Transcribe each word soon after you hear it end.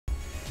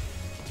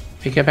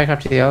You get back up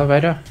to the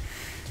elevator?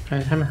 I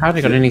haven't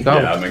hardly got any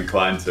gold. Yeah, I'm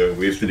inclined to.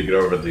 We just need to get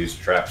over these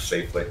traps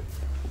safely.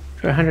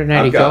 For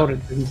 180 gold,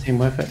 it doesn't seem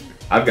worth it.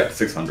 I've got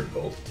 600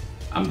 gold.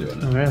 I'm doing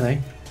it. Oh, really?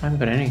 I haven't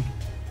got any.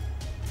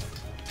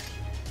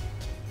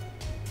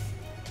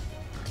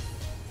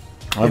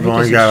 I've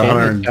only got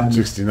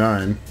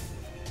 169.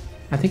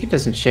 I think it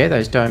doesn't share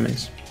those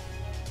diamonds.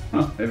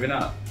 Huh, maybe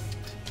not.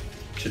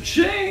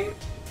 Cha-ching!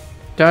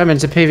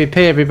 Diamonds are PvP,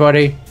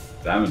 everybody.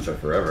 Diamonds are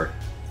forever.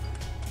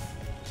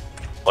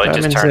 Well,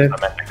 it just turns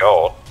them into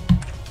gold.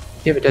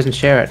 Yeah, but it doesn't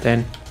share it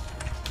then.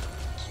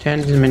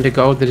 Turns them into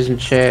gold that isn't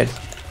shared.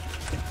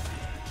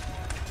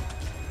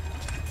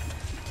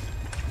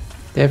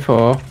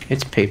 Therefore,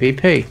 it's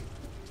PvP.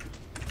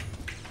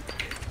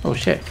 Oh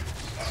shit.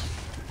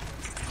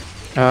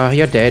 Oh,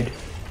 you're dead.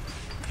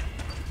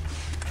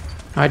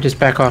 I just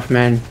back off,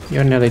 man.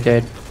 You're nearly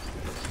dead.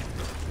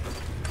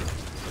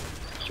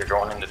 You're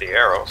going into the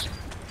arrows.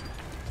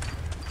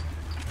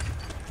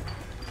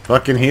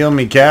 Fucking heal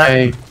me, cat.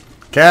 Hey.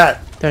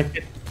 Cat.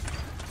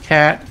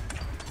 Cat.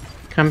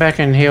 Come back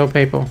and heal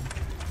people.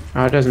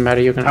 Oh, it doesn't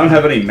matter. You're gonna. I don't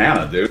have any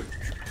mana, dude.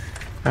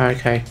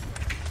 Okay.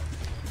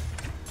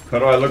 What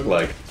do I look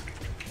like?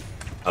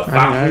 A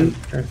fountain?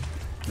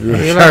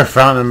 You're a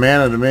fountain of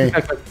mana to me.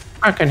 Like a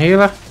fucking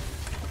healer.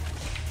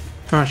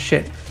 Oh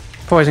shit.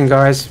 Poison,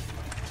 guys.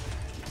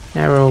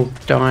 Now we're all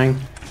dying.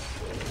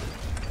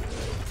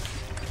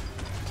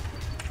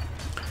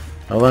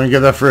 Oh, let me get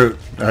that fruit.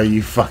 Oh,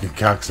 you fucking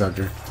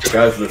cocksucker.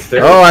 Guys, the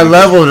stairs. Oh, I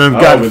leveled and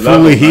got we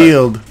fully leveled,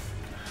 healed.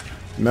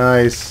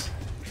 Nice.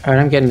 Alright,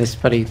 I'm getting this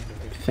bloody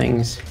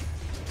things.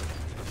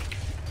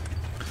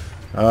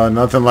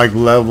 Nothing like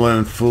leveling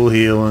and full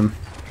healing.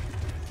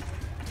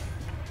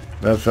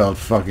 That felt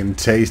fucking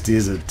tasty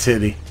as a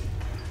titty.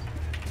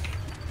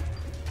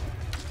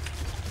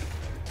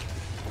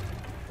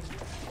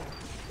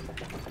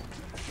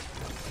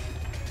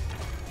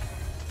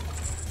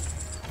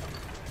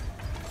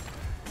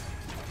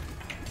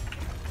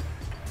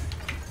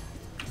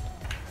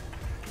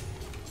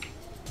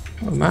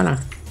 Oh, mana.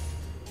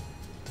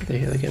 Where the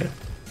hell I get it?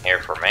 Here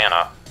for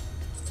mana.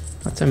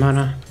 What's a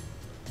mana?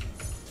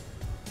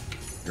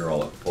 You're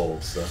all at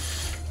full, so.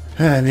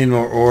 I need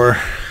more ore.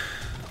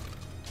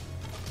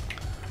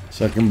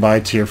 So I can buy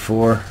tier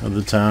 4 of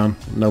the town.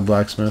 No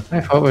blacksmith.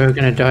 I thought we were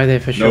gonna die there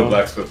for sure. No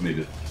blacksmith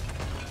needed.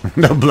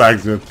 No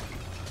blacksmith.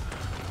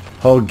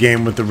 Whole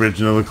game with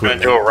original I'm gonna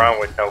equipment. do a run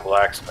with no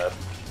blacksmith.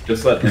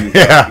 Just let him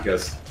Yeah. go,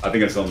 because I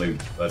think that's only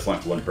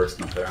one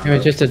person up there. It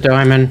was just a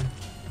diamond.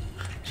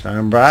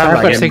 Shine bright So I've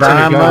got like a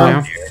 600 gold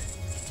diamond. now.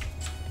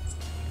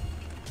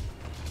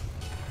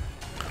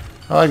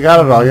 Oh, I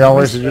got it all. Y'all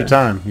wasted your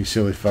time, you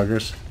silly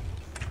fuckers.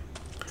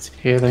 It's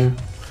healing.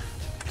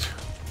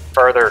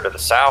 Further to the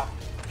south.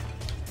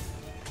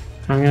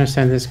 I'm gonna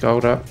send this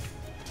gold up.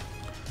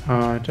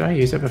 Did I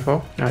use it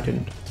before? No, I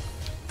didn't.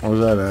 What was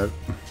that at?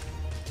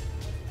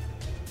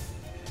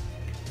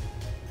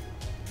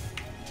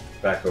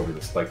 Back over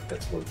the spike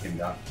pits where it came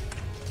down.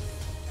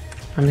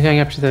 I'm going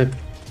up to the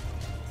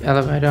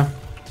elevator.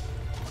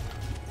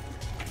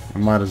 I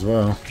might as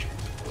well.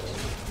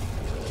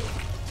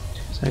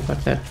 So I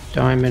got that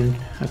diamond.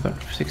 I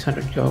got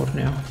 600 gold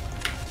now.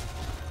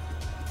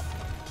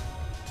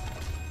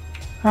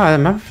 Oh,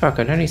 the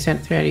motherfucker only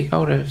sent 380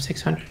 gold of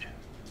 600.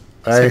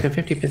 It's like a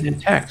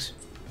 50% tax.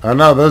 I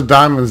know those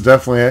diamonds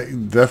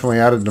definitely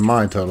added to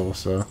my total.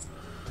 So.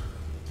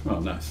 Oh,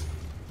 nice.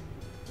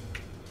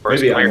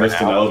 First Maybe I clear missed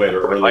an now.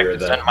 elevator Would like earlier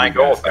to that send my you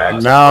gold guys back.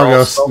 got.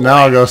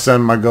 Now I'll go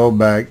send my gold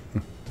back.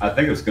 I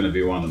think it's going to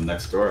be one of the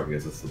next door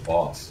because it's the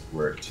boss.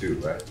 We're at 2,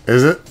 right?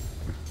 Is it?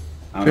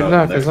 I don't Good know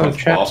luck, if the there's next a lot of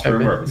one's traps boss room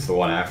open. or if it's the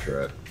one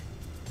after it.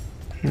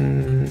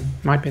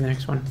 Might be the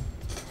next one.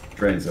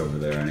 Train's over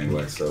there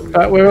anyway, so.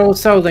 But we're all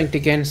soul linked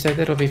again, so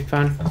that'll be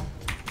fun.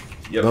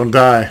 Yep. Don't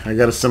die. I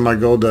gotta send my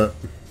gold up.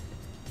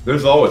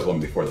 There's always one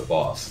before the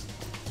boss.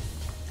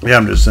 Yeah,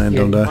 I'm just saying,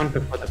 don't die. One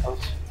before the boss.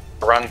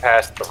 Run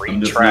past 3 I'm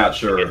just traps not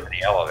sure. to get to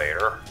the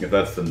elevator. If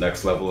that's the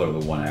next level or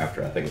the one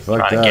after, I think it's Fuck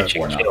Trying to that. get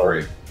you 4, not killed.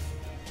 3.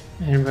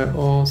 And we're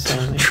all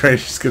soul linked.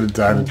 Trey's just gonna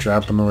die in a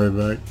trap on the way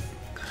back.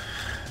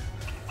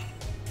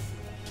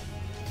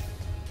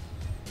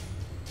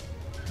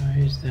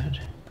 Who's that?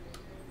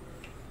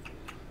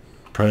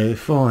 Pray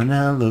for an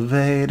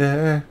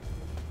elevator.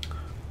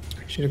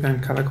 Should have gone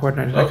color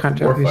coordinated. Oh, I can't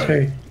tell we're who's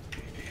fighting.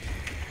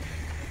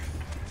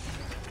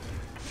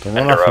 who.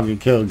 The one I fucking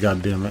killed,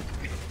 goddammit.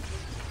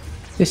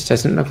 This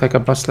doesn't look like a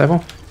boss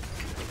level.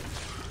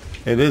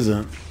 It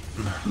isn't.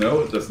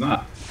 No, it does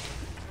not.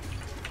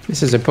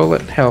 This is a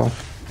bullet hell.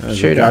 That's a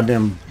Shooter.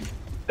 goddamn.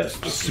 That's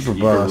just Super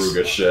boss.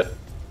 Ikaruga shit.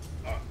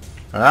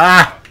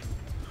 Ah!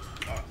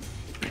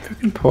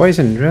 Fucking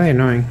poison, really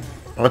annoying.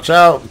 Watch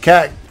out,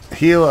 cat.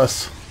 Heal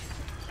us.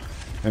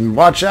 And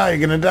watch out, you're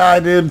gonna die,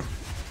 dude.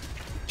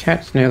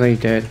 Cat's nearly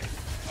dead.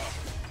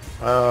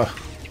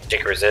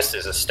 Tick resist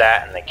is a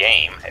stat in the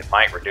game. It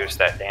might reduce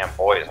that damn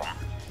poison.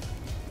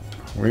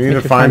 We need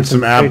to find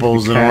some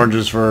apples and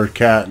oranges for our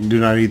cat, and do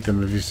not eat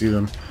them if you see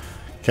them.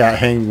 Cat,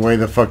 hang way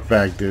the fuck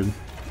back, dude.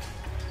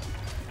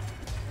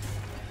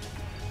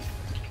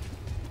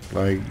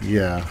 Like,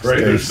 yeah. Right,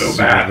 there's no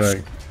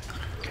bats.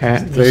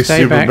 Cat, Stay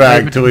super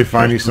back till we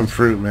find you some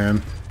fruit,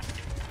 man.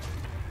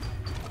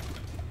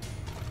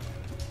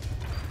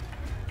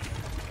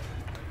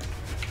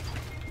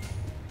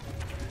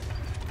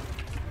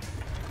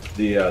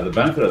 The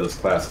benefit of this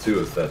class too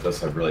is that it does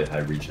have really high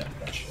regen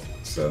potential.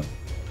 So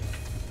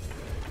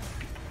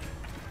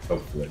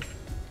hopefully.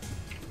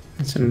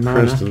 It's a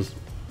mana. Crystals.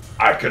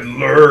 I can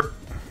learn.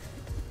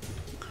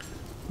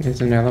 There's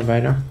an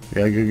elevator.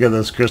 Yeah, go get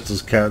those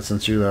crystals, Cat,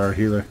 since you're our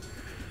healer.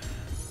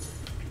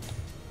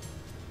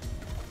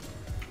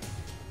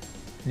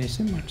 There's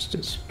some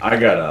monsters. I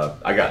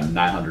got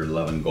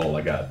 911 gold.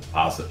 I got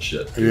deposit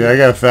shit. Yeah, I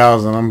got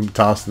 1,000. I'm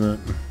tossing it.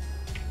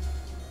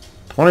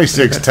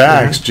 26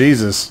 tax,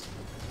 Jesus.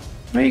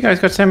 Well, you guys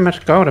got so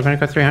much gold. I've only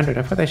got 300.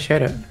 I thought they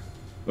shared it.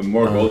 The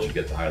more gold you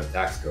get, the higher the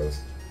tax goes.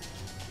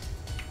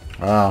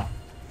 Wow.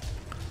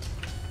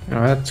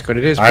 Oh, that's good.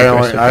 It is.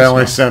 I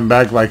only sent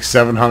back like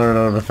 700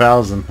 out of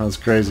 1,000. That's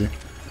crazy.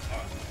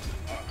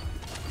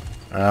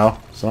 Ow.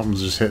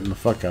 Something's just hitting the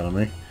fuck out of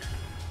me.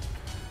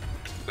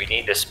 We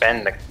need to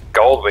spend the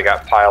gold we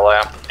got piled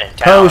up in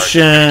town.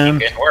 Potion!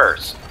 Getting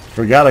worse.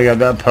 Forgot I got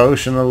that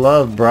potion of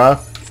love, bruh.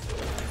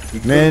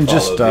 Ninja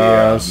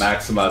stars.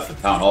 Maximize the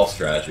town hall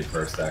strategy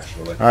first,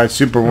 actually. Alright,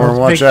 super worm,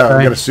 watch out.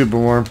 I got a super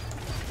worm.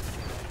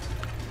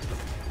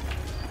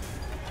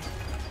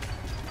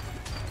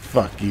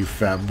 Fuck you,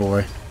 fat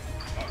boy.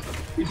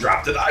 We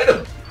dropped an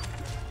item.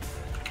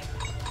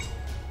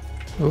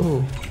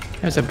 Ooh,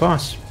 there's a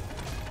boss.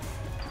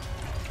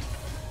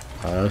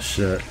 Oh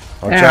shit.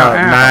 Watch out,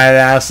 night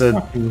acid.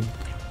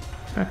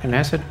 Fucking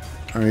acid.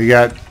 And you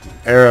got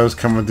arrows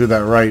coming through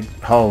that right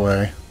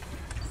hallway.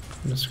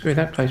 Screw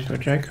that place for a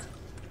joke.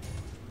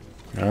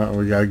 Oh,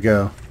 we gotta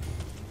go.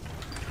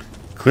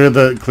 Clear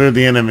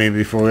the enemy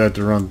before we have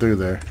to run through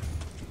there.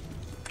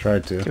 Try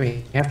to. Do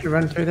we have to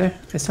run through there?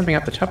 There's something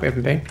up the top we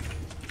haven't been.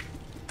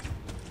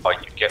 Oh,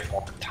 you get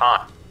more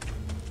time.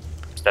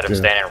 Instead of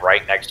standing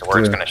right next to where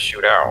it's going to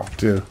shoot out.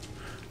 Do.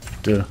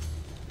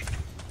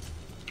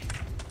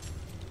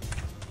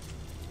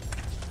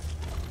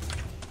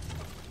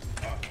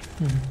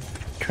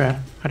 Trap.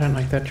 I don't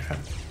like that trap.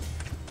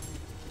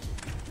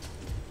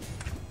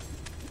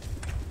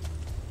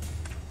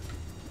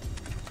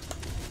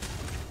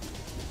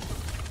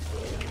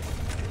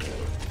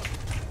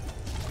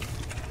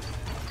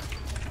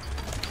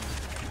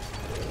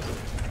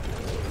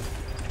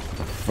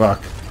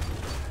 Fuck.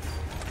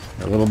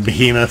 That little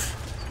behemoth.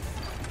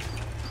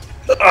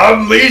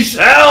 Unleash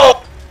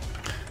hell!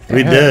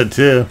 We did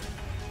too.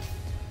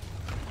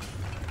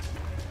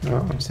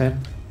 Oh, I'm sad.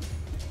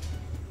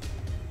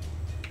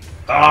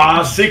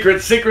 Ah,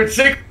 secret!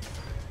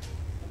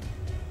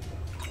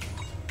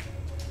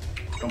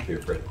 Don't be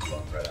afraid of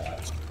long red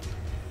eyes.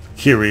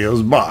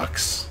 Curio's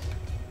box.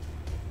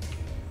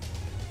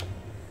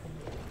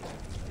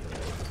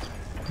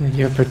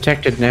 You're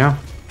protected now.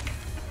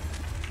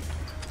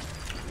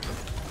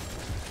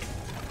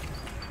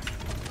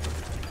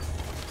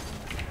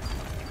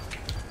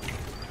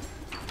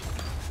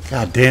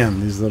 God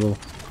damn, these little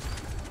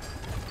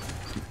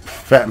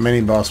fat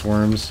mini boss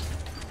worms.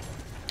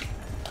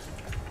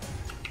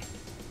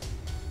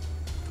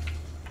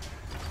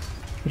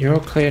 You're all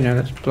clear now.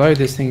 Let's blow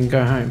this thing and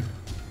go home.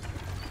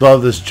 Blow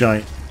this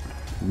joint,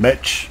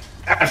 bitch.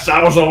 Yes,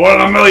 I was a 1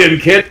 in a million,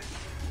 kid.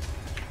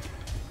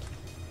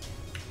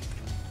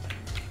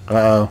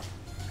 Uh oh.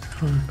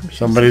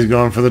 Somebody's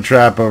going for the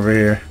trap over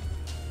here.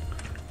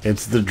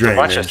 It's the drainage.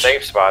 A bunch of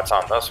safe spots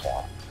on this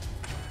one.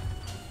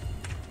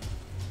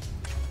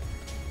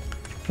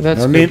 Well,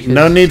 that's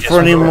no need for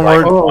any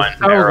more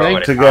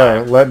to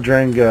go. Let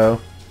drain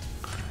go.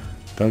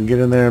 Don't get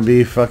in there and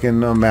be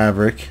fucking a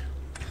maverick.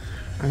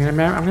 I'm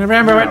gonna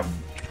remember it.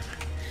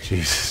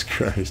 Jesus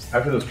Christ.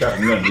 After this trap,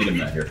 I'm gonna need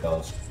him out here,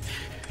 fellas.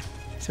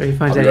 So he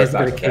finds I'll out be he's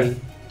right got a back, okay?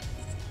 key.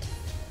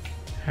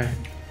 Alright.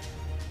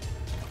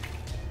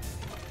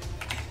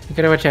 You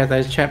gotta watch out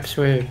those chaps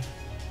where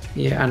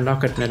you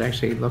unlock it and it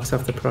actually locks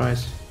off the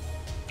prize.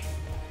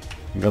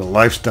 You got a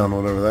life stone,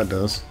 whatever that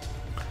does.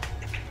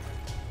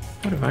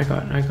 What have I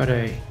got? I got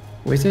a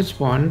wizard's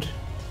wand.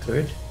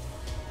 Good.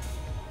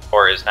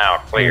 Or is now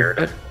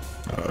cleared.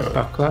 A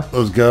buckler.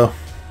 Let's go.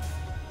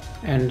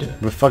 And Where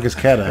the fuck is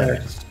Cat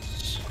at?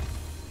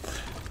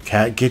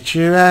 Cat, get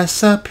your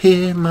ass up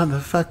here,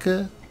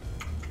 motherfucker.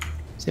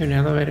 Is there an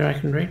elevator I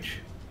can reach?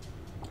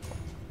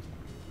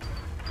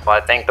 Well,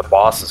 I think the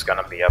boss is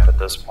going to be up at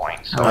this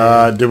point.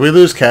 Did we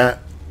lose Cat?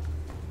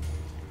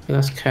 We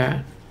lost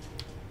Cat.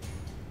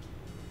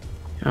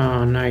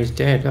 Oh no, he's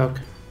dead, look.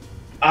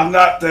 I'm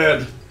not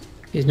dead.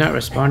 He's not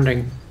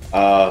responding.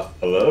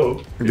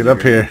 Hello? Get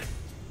up here.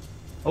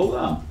 Hold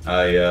on.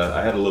 I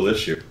had a little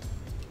issue.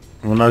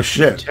 Well, no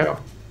shit. Tell.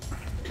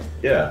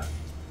 Yeah.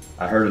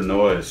 I heard a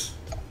noise.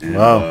 And,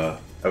 Wow.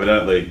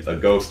 Evidently, a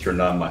ghost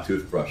turned on my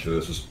toothbrush. So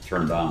this was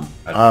turned on.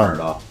 I had to turn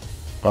it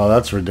off. Oh,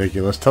 that's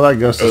ridiculous. Tell that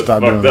ghost to was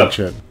stop doing fucked that up.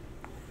 shit.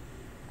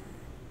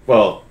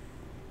 Well,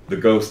 the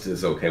ghost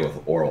is okay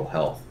with oral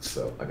health,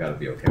 so I gotta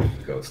be okay with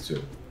the ghost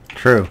too.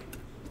 True.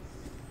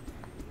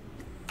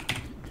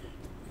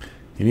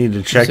 You need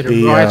to check Is it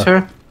a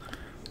writer?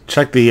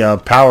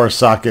 the power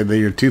socket that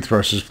your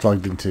toothbrush is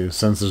plugged into,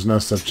 since there's no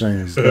such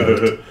thing as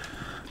that.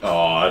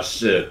 Oh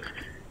shit.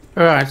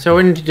 Alright, so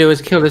what we need to do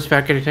is kill this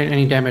without getting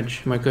any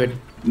damage. Am I good?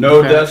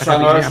 No deaths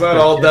on our side,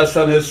 all deaths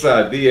on his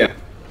side. The end.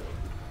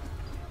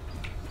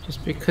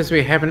 Just because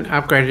we haven't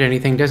upgraded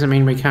anything doesn't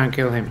mean we can't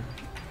kill him.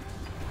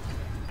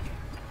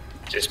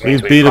 Just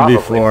means We've beat him probably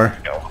before.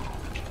 will.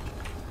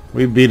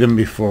 We beat him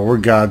before. We're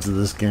gods of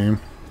this game.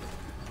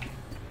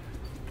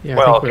 Yeah,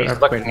 Well, I if think he's we're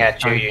looking upgrading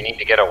at you, fine. you need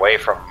to get away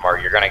from him or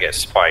you're gonna get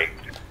spiked.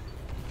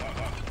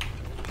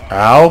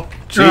 Ow!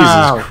 Jesus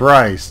Ow.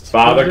 Christ.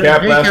 Father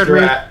Cap left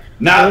rat.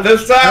 Not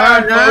this Oh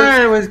time,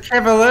 no, it was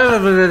Cavalier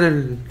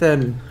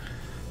then.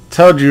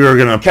 Told you we were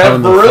gonna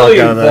pwn the fuck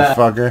out of that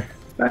fucker.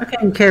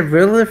 Fucking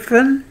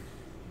Cavalier.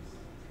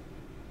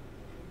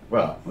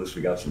 Well, at least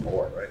we got some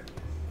more, right?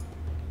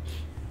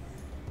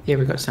 Yeah,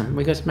 we got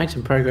made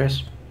some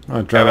progress.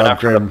 I'll try Coming to up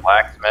for upgrade the him.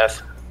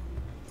 blacksmith.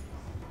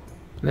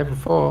 Level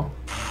 4.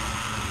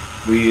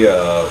 We,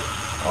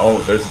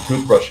 oh, there's a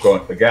toothbrush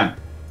going again.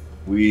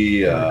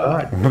 We,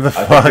 God. What the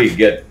I fuck? think we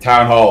get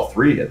Town Hall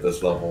 3 at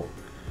this level.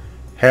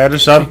 Hey, I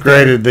just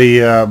upgraded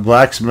the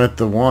blacksmith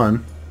to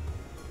 1.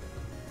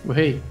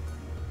 Wait.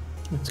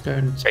 Let's go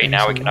and Hey, spend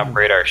now we some can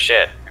upgrade our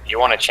shit. If you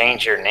want to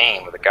change your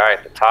name, the guy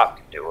at the top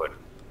can do it.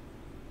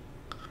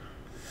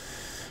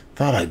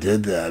 Thought I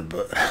did that,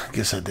 but I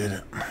guess I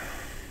didn't.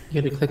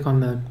 You gotta click on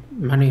the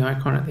money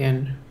icon at the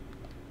end.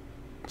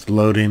 It's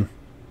loading.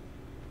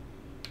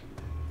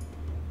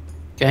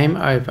 Game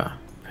over.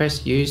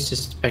 Press use to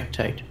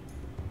spectate.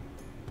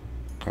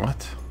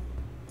 What?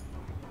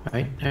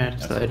 Wait, now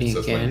it's That's what loading it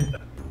says again.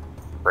 like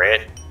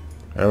Red.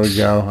 There we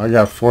go. I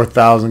got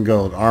 4,000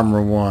 gold.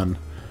 Armor 1.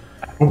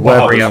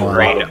 Wow, Weapon we one.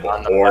 Upgrade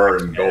on the ore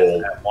and blacksmith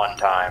gold. at one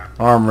time.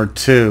 Armor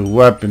 2.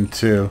 Weapon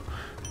 2.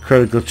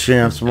 Critical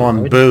chance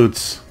 1.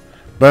 Boots.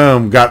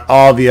 Boom. Got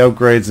all the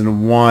upgrades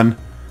in one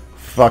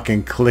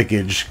fucking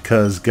clickage.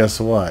 Because guess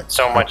what?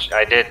 So much,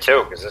 I did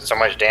too, because there's so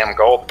much damn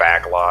gold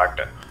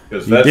backlogged.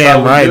 'Cause You're that's damn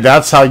how we right. do-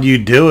 That's how you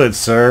do it,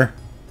 sir.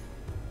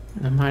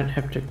 I might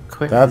have to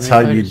quit. That's and how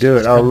reload you do it.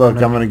 just Oh, click look.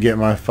 on I'm going to get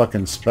my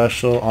fucking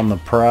special on the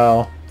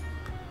prowl.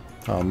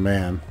 Oh,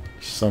 man.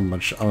 So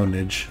much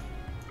ownage.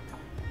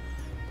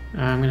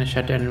 I'm gonna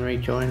shut down and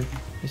rejoin.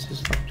 This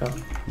is locked up.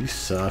 You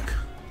suck.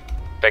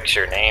 Fix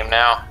your name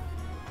now.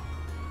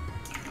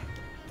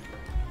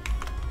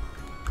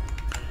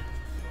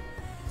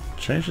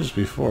 Changed this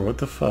before. What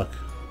the fuck?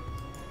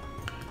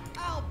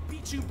 I'll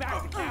beat you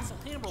back to Castle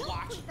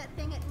Hammerwatch. Point that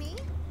thing at me.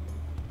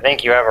 I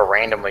think you have a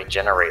randomly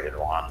generated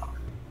one.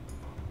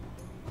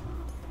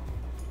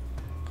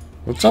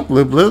 What's up,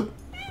 Bloop Bloop?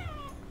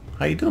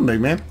 How you doing, big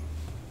man?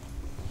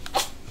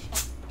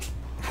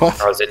 What?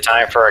 Or is it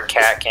time for a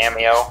cat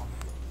cameo?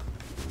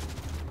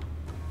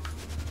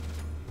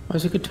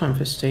 Was a good time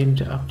for Steam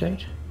to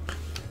update?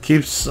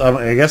 Keeps.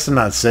 I guess I'm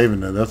not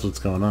saving it. That's what's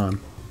going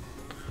on.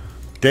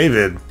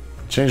 David.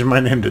 Change my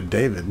name to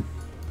David.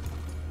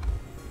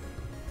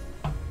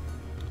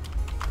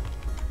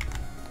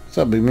 What's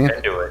up, big man?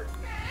 Can do it.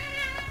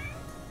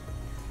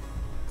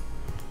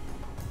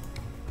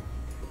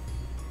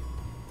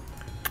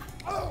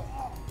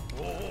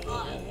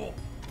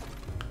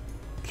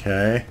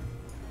 Okay.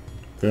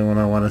 Then when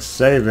I want to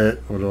save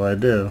it, what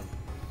do?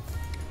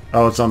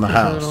 Oh, it's on the There's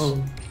a house. little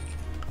There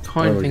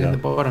coin we thing go. at the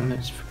bottom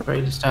that's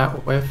free to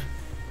start with.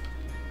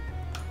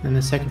 And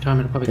the second time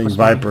it'll probably King cost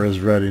money. Viper is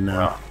ready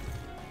now.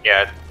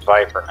 Yeah, it's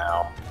Viper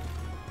now.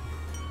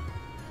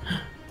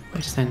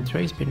 Wasteland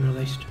 3's been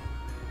released.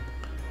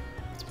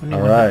 It's only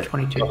All right.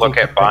 122 Look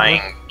gig at of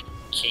buying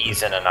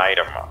keys in an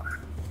item.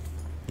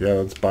 Yeah,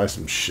 let's buy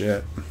some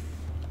shit.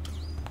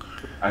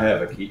 I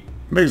have a key.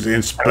 Makes the Buying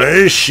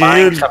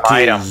inspiration some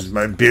items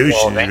my beauty.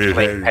 will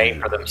eventually pay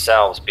for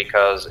themselves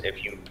because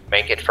if you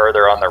make it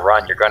further on the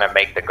run, you're going to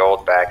make the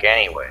gold back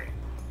anyway.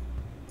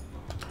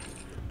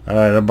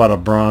 Alright, I bought a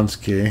bronze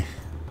key.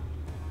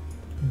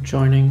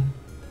 Joining.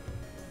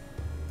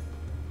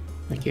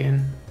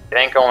 Again. I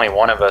think only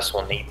one of us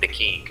will need the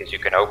key because you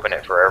can open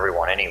it for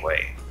everyone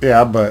anyway.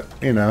 Yeah, but,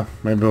 you know,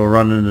 maybe we'll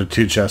run into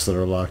 2 chests that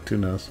are locked. Who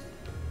knows?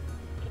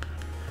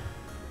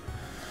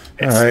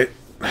 It's Alright.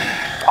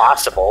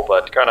 possible,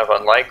 but kind of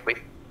unlikely.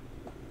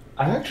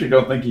 I actually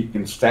don't think you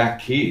can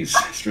stack keys,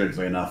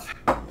 strangely enough.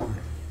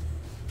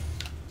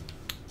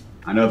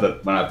 I know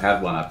that when I've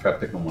had one, I've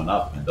tried picking one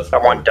up and it doesn't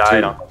Someone work,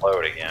 died too. on the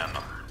load again.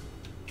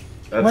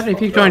 That's What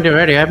if you fucked joined up.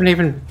 already? I haven't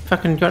even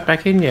fucking got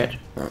back in yet.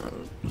 That's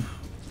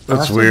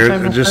Last weird.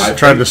 time It just I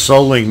tried to think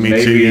soul link me to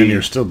you maybe- and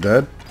you're still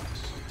dead.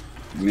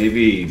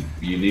 Maybe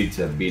you need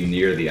to be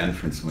near the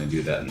entrance when we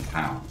do that in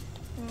town.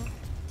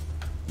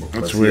 That's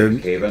Was he weird. at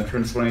the cave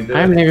entrance when he did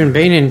I haven't it? even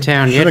been in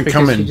town yet. Should've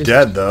come because in you just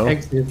dead, though.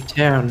 Exited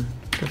town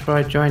before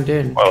I joined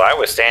in. Well, I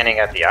was standing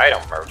at the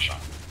item merchant.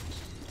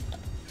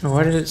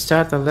 Why did it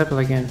start the level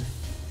again?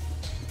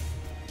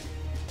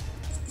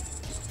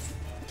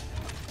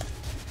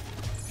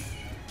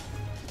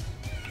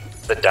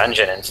 The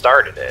dungeon and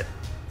started it.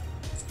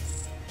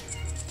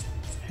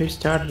 Who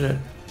started it?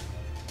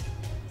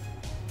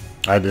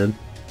 I did.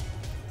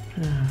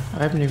 I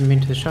haven't even been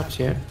to the shops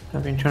yet.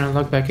 I've been trying to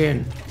log back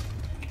in.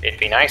 It'd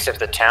be nice if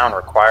the town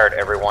required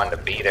everyone to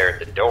be there at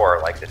the door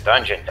like the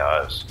dungeon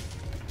does.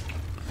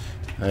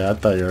 Hey, I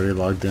thought you already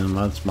logged in.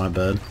 That's my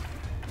bad.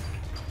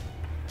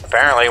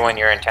 Apparently when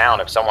you're in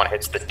town, if someone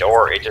hits the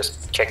door, it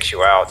just kicks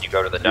you out. You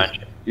go to the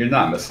dungeon. You're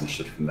not missing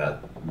shit from that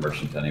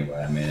merchant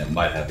anyway. I mean, it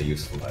might have a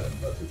useful item,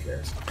 but who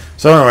cares?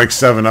 It's only like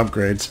 7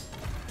 upgrades.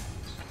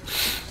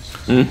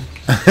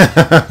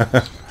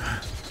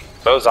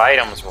 Those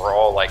items were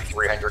all like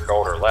 300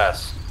 gold or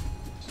less.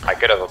 I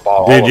could have bought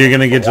all Dude, of you're them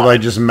gonna get for to one.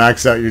 like just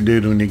max out your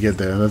dude when you get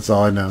there. That's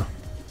all I know.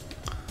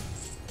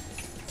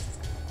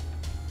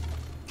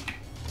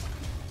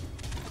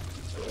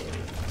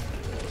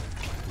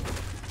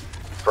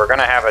 If we're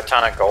gonna have a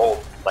ton of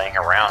gold laying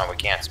around and we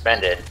can't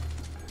spend it,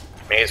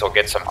 may as well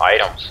get some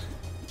items.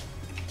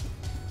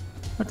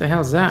 What the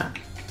hell's that?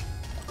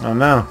 I don't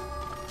know.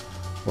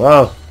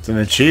 Well, it's an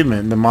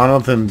achievement. The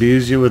monolith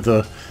imbues you with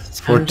a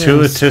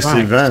fortuitous Strikes.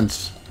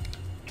 events.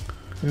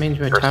 It means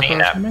we're Never tougher seen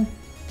or that. something?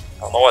 I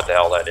don't know what the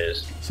hell that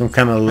is. Some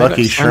kind of I got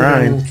lucky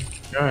shrine. Sundering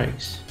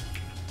Strikes.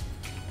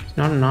 It's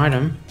not an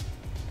item.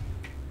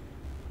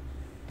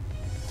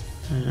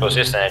 It was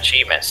just an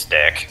achievement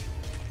stick.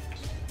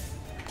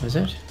 Was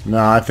it?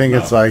 No, I think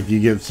it's No. like you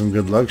get some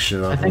good luck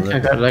shit I off think of I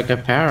it. got like a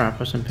power up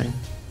or something.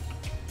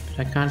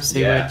 But I can't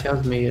see where Yeah. it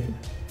tells me it.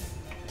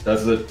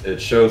 Does it?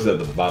 It shows at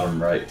the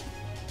bottom right.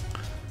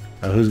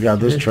 Who's got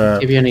this Does it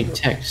trap? give you any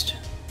text?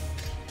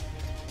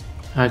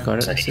 I got it.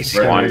 It's an It's easy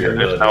a Right one. here,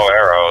 There's yeah. no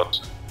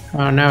arrows.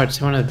 Oh no, it's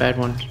one of the bad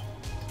ones.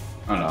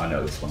 Oh no, I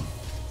know this one.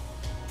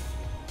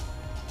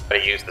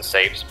 Gotta use the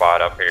safe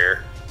spot up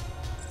here.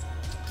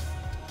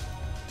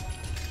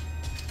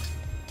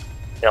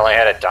 They only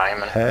had a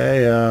diamond.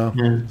 Hey,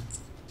 Yeah.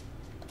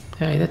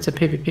 Hey, that's a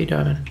PvP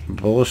diamond.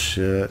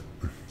 bullshit.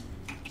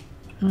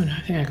 Oh no, I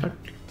think I got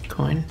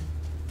coin.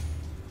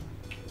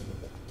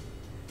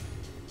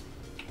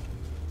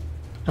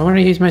 I want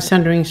to use my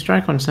Sundering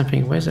Strike on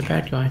something. Where's the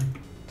bad guy?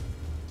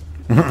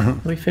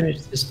 We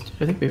finished this.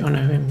 I think we. Oh no,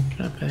 him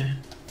up there.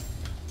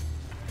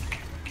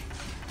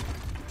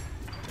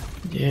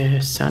 Yeah,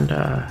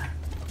 Sunder.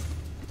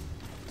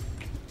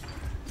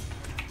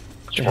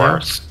 Which The hell?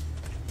 works.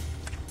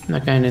 I'm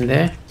not going in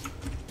there.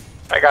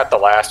 I got the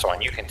last one.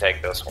 You can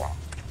take this one.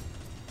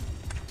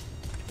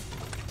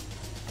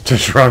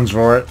 Just runs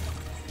for it.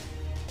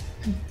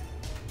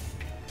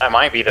 That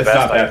might be the It's best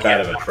not that idea.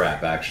 bad of a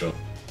trap, actually.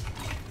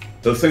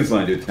 Those things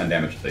only do 10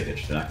 damage if they hit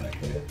you. They're not going to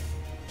kill you.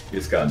 You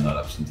just got to nut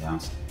up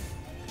sometimes.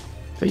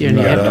 But you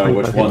only No, have no, know 25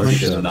 which hit ones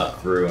points. you can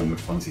nut through and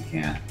which ones you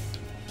can't.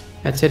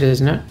 That's it,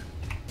 isn't it?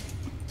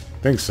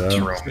 Think so. This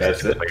room That's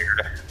is it.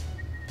 cleared.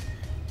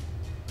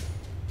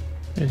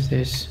 What is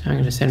this? I'm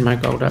going to send my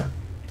gold up.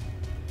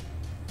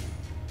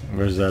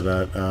 Where's that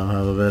at?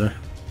 Elevator.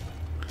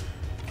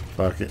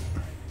 Fuck it.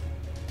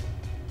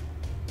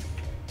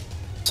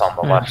 It's on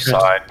the Oh, left good.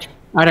 side.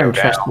 I don't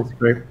Go trust down. this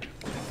group.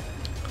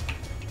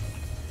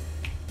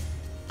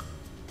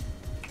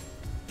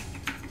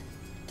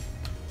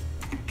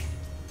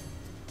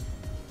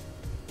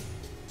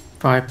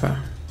 Viper.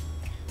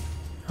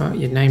 Oh,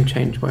 your name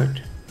change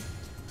worked.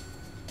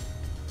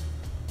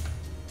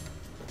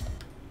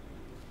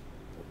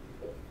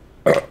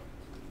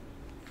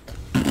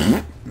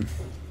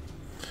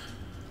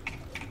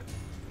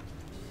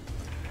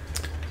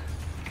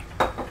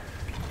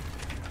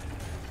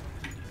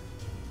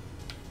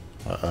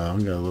 I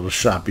got a little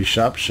shoppy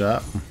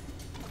shop.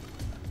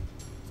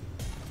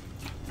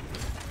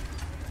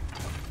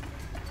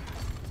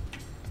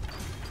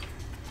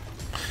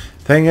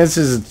 Thing is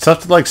it's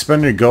tough to like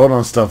spend your gold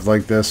on stuff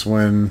like this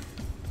when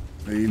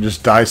you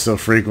just die so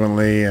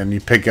frequently and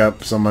you pick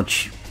up so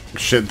much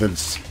shit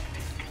that's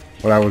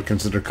what I would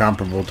consider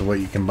comparable to what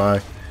you can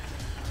buy.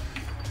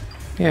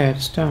 Yeah,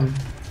 it's dumb.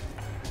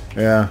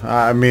 Yeah,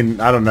 I mean,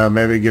 I don't know.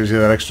 Maybe it gives you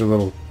that extra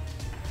little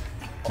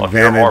Well, if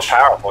you're more advantage.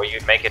 powerful,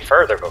 you'd make it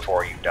further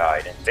before you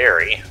died, in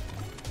theory.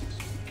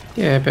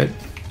 Yeah, but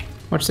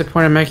what's the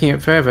point of making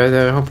it further?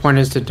 The whole point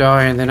is to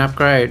die and then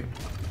upgrade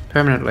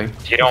permanently.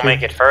 If you don't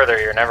make it further,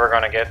 you're never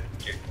going to get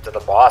to the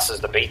bosses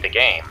to beat the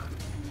game.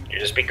 You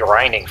just be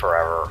grinding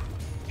forever.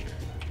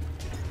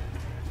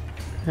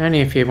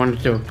 Only if you wanted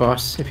to do a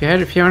boss. If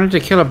you wanted to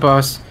kill a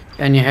boss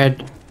and you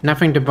had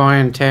nothing to buy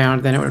in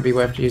town, then it would be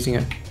worth using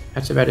it.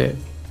 That's about it.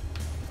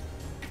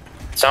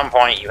 At some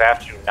point, you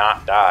have to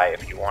not die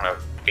if you want to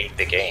beat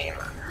the game.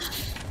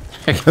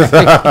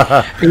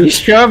 Are you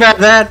sure about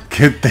that?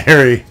 Good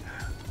theory.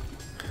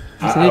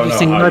 It's an I don't know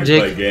interesting how logic. you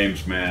play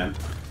games, man.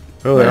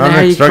 Really, Well, now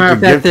you come up unexpected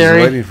with that gift is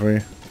theory. waiting for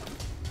you.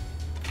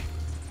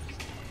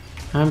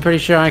 I'm pretty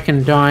sure I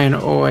can die and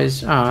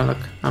always... Oh, look,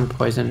 I'm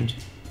poisoned.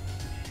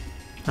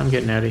 I'm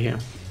getting out of here.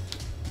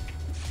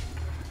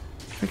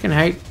 Freaking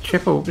hate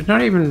triple... It's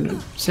not even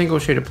single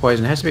shooter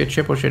poison. It has to be a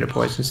triple shooter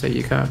poison so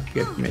you can't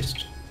get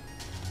missed.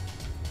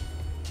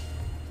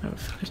 Oh,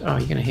 oh,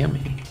 you're gonna heal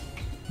me.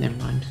 Never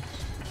mind.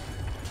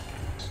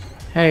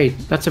 Hey,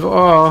 lots of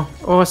ore.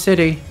 Ore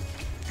city.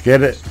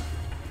 Get it?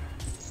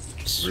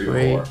 Sweet.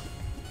 Re-roar.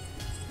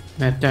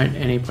 Now don't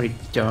anybody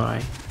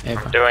die.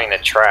 ever. I'm doing the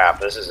trap.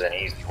 This is an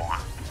easy one.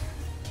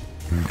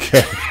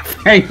 Okay.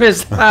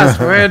 Famous last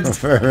words.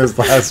 Famous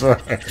last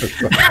words.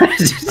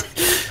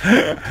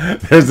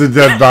 There's a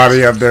dead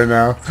body up there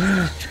now.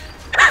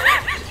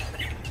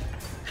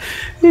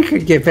 You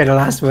could get better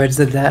last words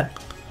than that.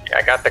 Yeah,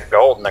 I got the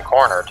gold in the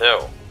corner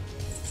too.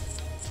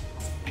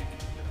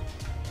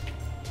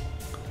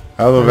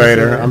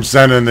 Elevator. I'm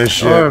sending this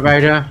shit.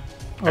 Elevator.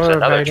 There's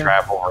another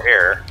trap over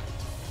here.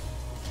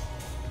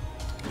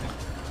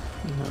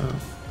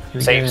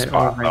 Safe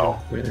spot though.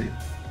 Really.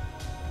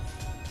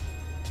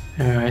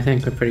 I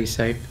think we're pretty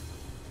safe.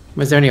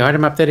 Was there any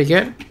item up there to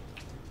get?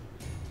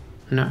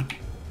 No.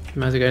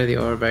 Might as well go to the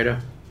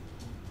elevator.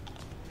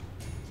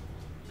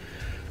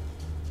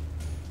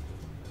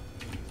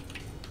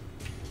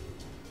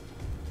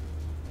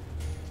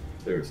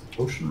 There's a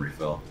potion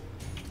refill.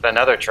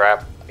 Another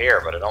trap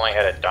here, but it only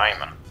had a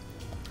diamond.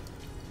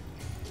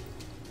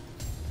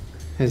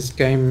 His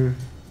game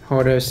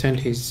hoarder sent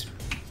his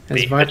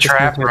The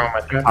trap room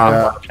at the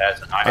top left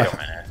has an item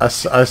in it. I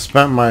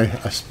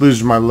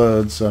splooged my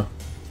load, so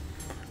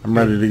I'm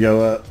ready to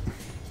go up.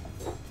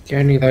 The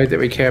only load that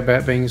we care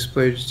about being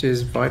splooged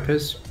is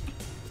Vipers.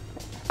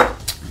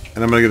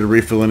 And I'm gonna get a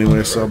refill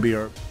anyway, so I'll be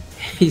alright.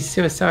 He's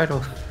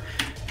suicidal.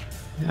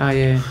 Oh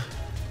yeah.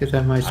 Get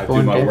that my I do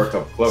spawn my death. work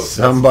up close.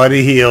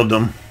 Somebody healed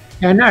him.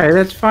 Yeah, no,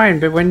 that's fine,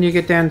 but when you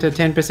get down to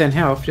 10%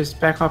 health, just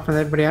back off and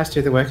let everybody else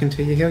do the work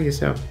until you heal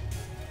yourself.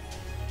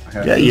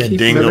 Yeah, you keep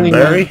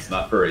dingleberry. It's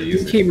not very You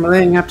easy. keep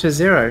meleeing up to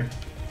 0.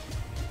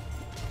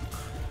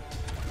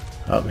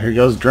 Oh, here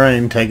goes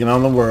Drain taking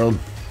on the world.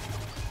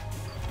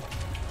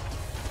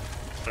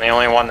 I'm the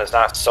only one that's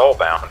not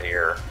soulbound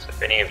here. So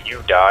if any of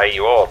you die,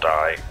 you all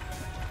die.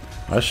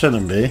 I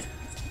shouldn't be.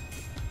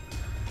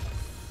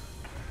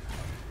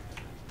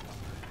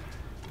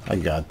 I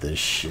got this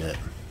shit.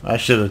 I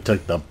should have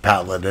took the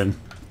paladin.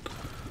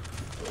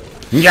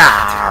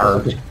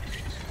 Yeah.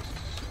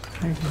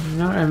 I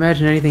cannot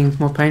imagine anything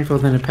more painful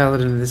than a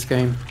paladin in this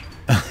game.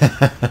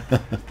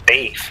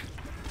 Thief.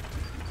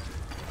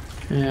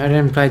 I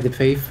didn't play the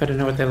thief. I don't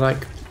know what they're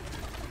like.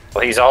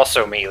 Well, he's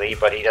also melee,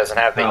 but he doesn't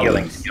have the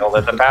healing skill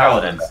that the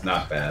paladin does. Paladin's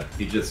not bad.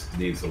 He just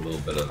needs a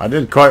little bit of. I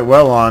did quite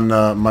well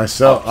on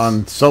myself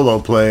on solo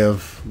play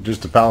of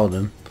just a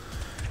paladin.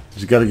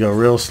 Just got to go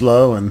real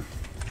slow and.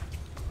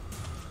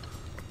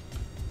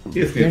 He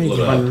just You needs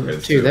a only little won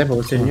upgrades 2 too.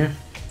 levels, didn't you?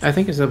 I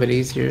think it's a little bit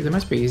easier. It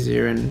must be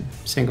easier in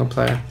single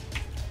player.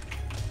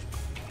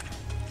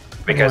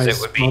 Because it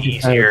Otherwise, would be multiplayer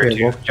easier would be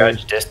a to walkthrough.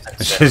 judge distance.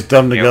 It's and, just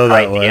dumb to you know, go that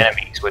fight way. the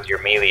enemies with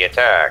your melee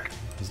attack.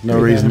 There's no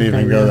reason to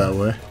even go that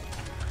way.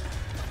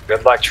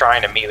 Good luck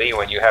trying to melee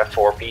when you have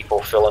 4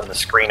 people filling the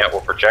screen up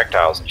with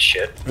projectiles and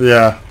shit.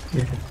 Yeah,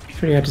 Yeah, it's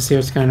pretty hard to see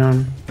what's going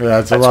on. yeah,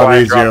 it's a That's lot why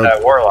I easier dropped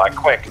that warlock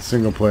quick. with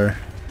single player.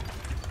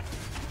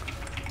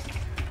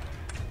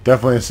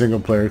 Definitely a single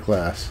player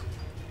class.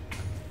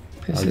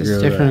 This I'll agree is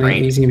with that. definitely an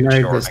Range easy is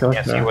mode short. this I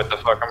can't see what the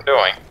fuck I'm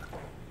doing.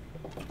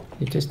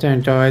 You just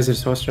don't die as a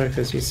sorcerer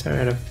because you're so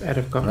out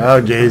of combat.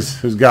 Oh jeez,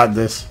 who's got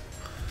this?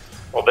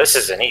 Well, this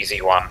is an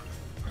easy one.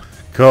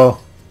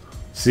 Cool.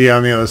 See you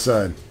on the other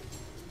side.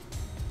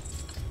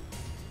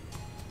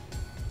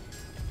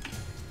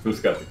 Who's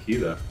got the key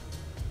though?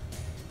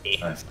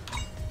 Nice.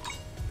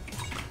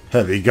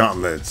 Heavy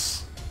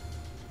gauntlets.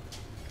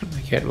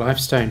 We get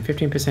lifestone,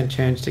 15%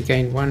 chance to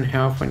gain 1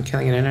 health when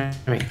killing an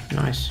enemy.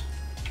 Nice.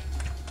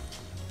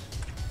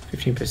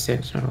 15%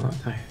 is not a lot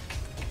though. I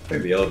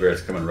think the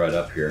elevator's coming right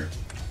up here.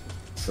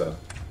 So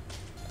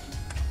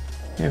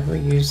Yeah, we'll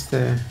use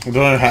the We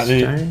don't have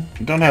any. stone.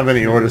 We don't have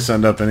any ore to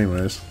send up,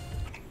 anyways.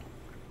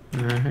 I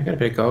got a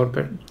bit of gold,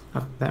 but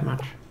not that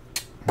much.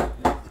 And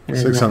then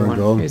 600 another one.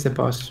 gold. Here's the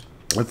boss.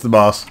 That's the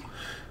boss.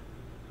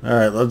 All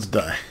right, let's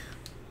die.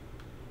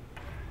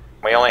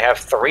 We only have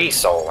 3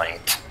 soul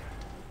linked.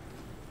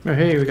 Oh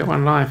hey, we got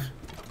 1 life.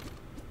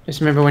 Just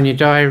remember when you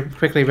die,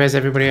 quickly res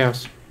everybody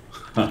else.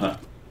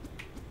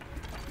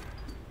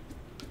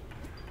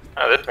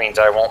 This means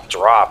I won't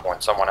drop when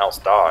someone else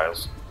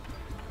dies.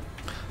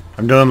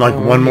 I'm doing like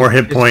Oh, one more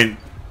hit just- point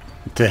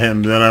to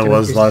him than I Can we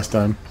was just- last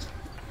time.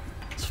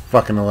 It's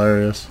fucking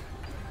hilarious.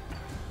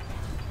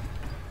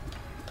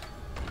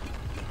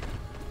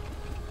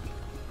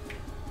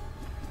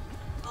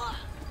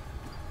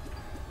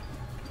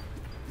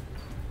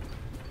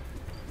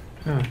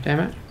 Oh damn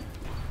it.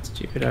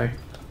 Stupido.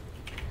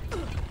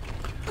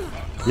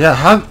 Yeah,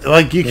 how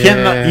like you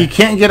Yeah.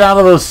 can't get out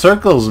of those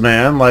circles,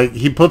 man. Like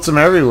he puts them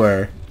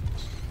everywhere.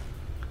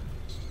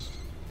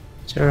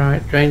 It's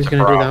alright, Drain's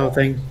gonna do the whole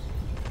thing.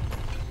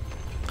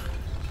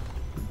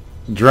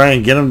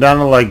 Drain, get him down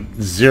to like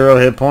 0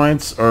 hit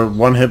points or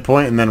 1 hit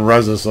point, and then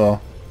res us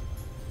all.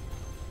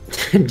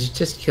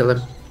 Just kill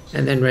him.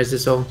 And then res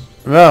us all.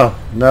 No,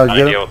 I get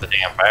deal him. with the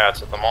damn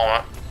bats at the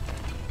moment.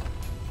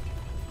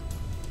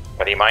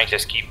 But he might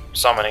just keep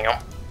summoning them.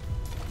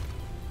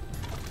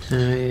 Oh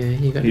yeah,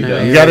 you got He no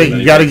does. You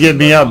area. gotta get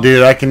me up,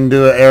 dude. I can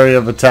do an area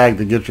of attack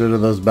to get rid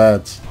of those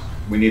bats.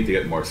 we need to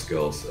get more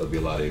skills. It'll be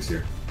a lot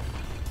easier.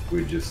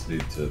 We just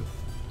need to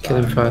Kill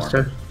him die more.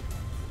 faster.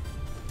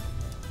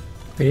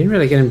 We didn't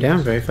really get him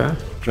down very far.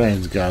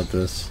 Drain's got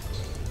this.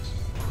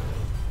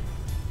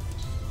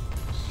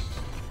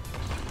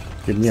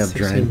 Get me up,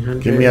 Drain.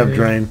 Get me up,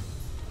 Drain.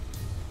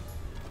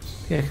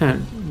 Yeah, I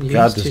can't use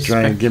Got this,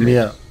 Drain. Get me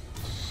up.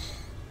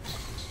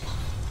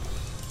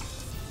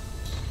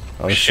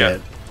 Oh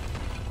shit.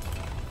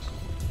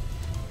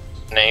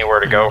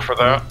 Anywhere to go for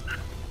that?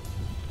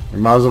 You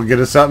might as well get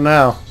us up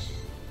now.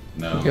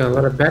 No. You got a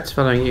lot of bats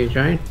following you,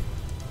 Drain.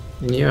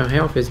 And your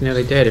health is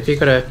nearly dead. If you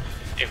got a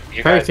If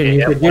you guys potion, get you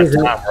hit could one use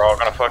it. time, we're all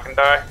gonna fucking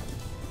die.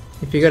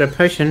 If you got a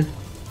potion,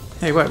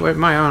 hey, what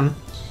am I on?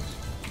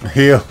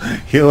 Heal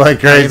like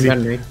crazy.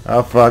 Inventory.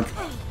 Oh fuck.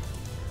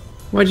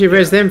 What'd you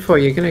res them for?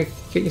 You're gonna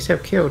get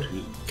yourself killed.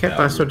 Cat Yeah,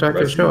 bust or die for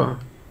res sure.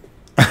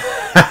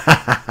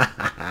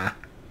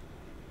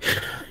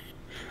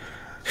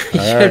 You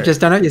should have just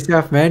done it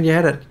yourself, man. You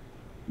had it.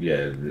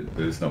 Yeah,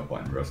 there's no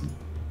point in resin.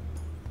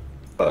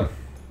 But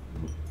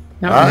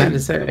No, that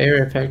is an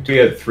area effect. we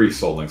had 3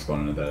 soul links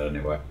going into that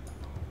anyway.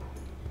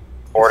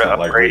 Or It's to not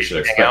like we upgrade should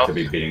anything expect else. to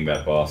be beating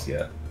that boss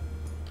yet.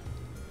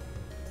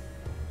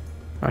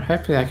 Right,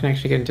 hopefully I can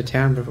actually get into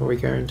town before we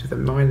go into the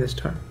mine this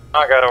time.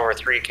 I got over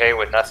 3k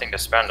with nothing to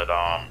spend it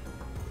on.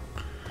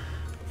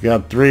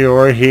 Got 3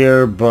 ore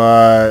here,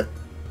 but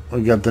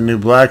we got the new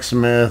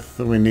blacksmith.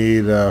 We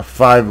need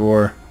 5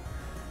 ore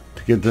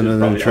to get to Should the new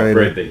probably trader.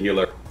 upgrade the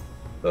healer,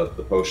 the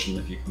potion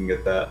if you can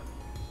get that,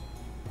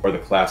 or the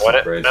class What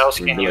upgrades. else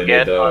We can really you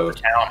get need on the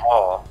those. town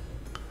hall?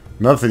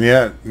 Nothing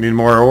yet. Need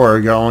more ore.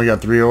 Only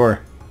got 3 ore.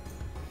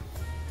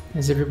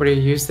 Has everybody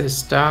used their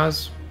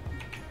stars?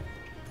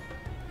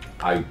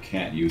 I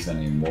can't use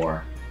any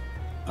more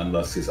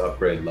unless he's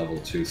upgrade level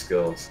 2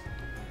 skills.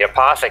 The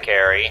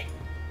apothecary,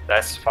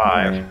 that's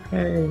 5.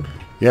 Hey,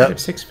 Yep.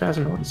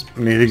 6,000 ones.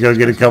 Need to go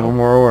get a couple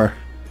more ore.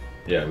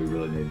 Yeah, we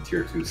really need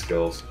tier 2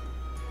 skills.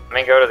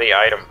 Let me go to the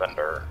item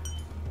vendor.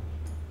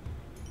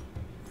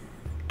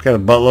 Got a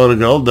buttload of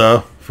gold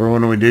though for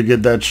when we do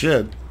get that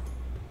shit.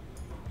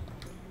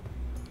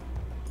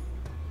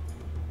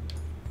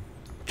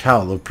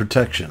 Cowl of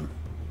protection.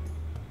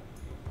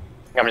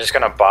 I'm just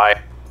gonna buy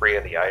 3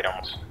 of the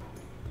items.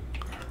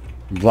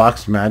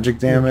 Blocks magic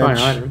damage. Fine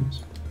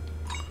items.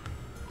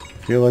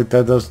 Feel like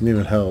that doesn't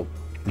even help.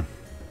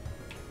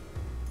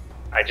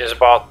 I just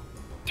bought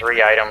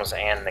 3 items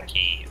and the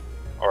key,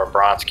 or a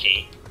bronze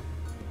key.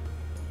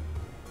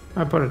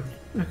 I bought it.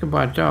 I could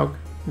buy a dog.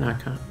 No, I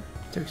can't.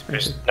 Too There's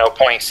expensive. no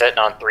point sitting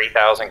on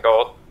 3,000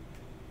 gold.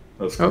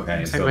 Those Oh,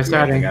 companions looks like don't we're do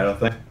starting. anything, I don't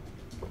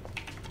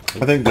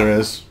think. I think there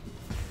is.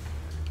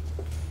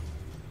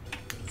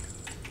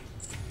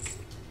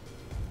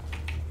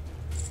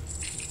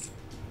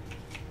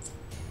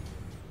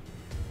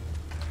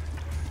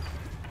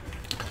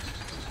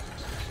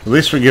 At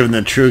least we're given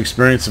the true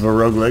experience of a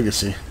rogue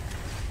legacy.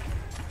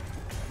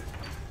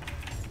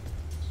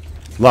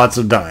 Lots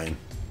of dying.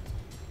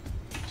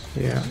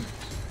 Yeah.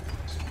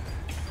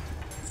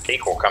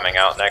 Sequel coming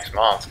out next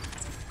month.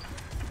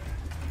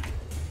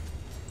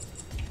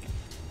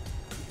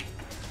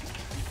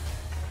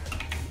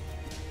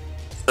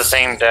 The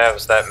same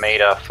devs that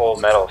made Full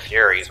Metal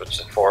Furies, which is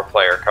a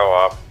 4-player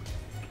co-op.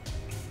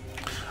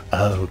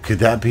 Oh, could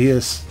that be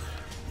a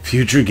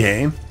future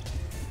game?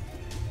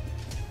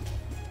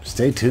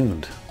 Stay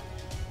tuned.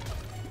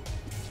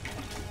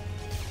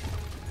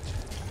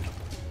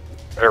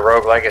 For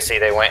Rogue Legacy,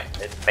 they went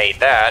and made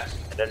that,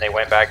 and then they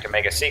went back to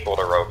make a sequel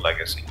to Rogue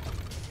Legacy.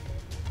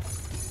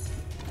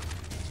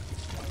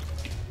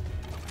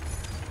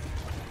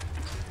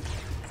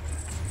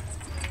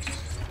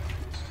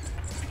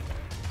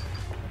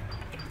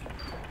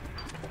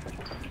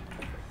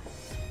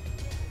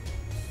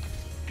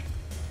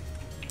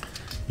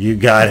 You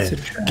got That's it.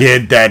 a trap.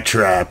 Get that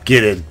trap.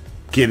 Get it.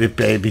 Get it,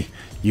 baby.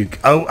 You.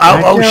 Oh,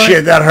 I oh, oh do it.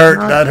 shit! That hurt.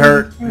 I That do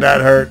hurt. it.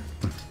 That hurt.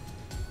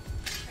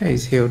 Hey,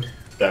 he's healed.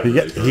 That He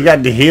really got. He hurt.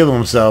 got to heal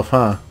himself,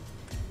 huh?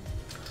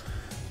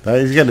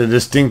 He's got a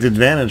distinct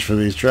advantage for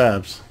these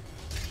traps,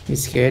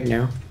 He's scared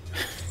now.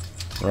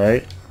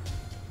 right?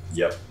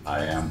 Yep,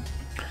 I am.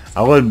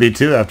 I would be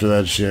too after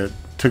that shit.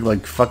 Took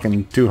like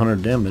fucking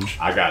 200 damage.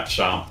 I got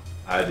chomped.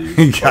 I had to use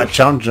He the got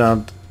potion.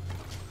 jumped.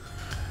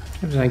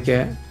 What did I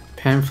get?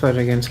 Pamphlet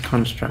against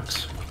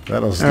constructs.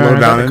 That'll slow Alright, I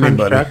got down the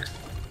anybody. construct.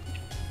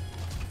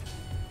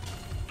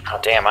 Oh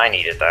damn, I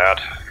needed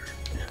that.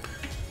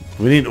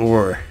 We need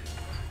ore.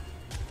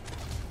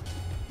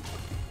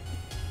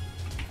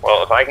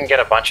 Well, if I can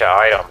get a bunch of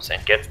items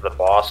and get to the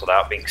boss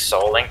without being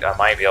soul linked, I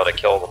might be able to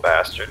kill the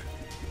bastard.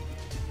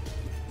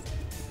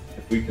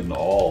 If we can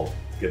all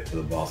get to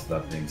the boss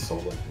without being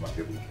sold, we might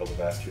be able to kill the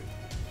bastard.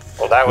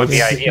 Well, that would be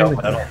Yes. ideal,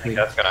 but I don't think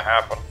that's gonna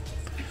happen.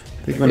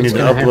 I think we It's need to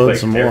gonna happen. upload Play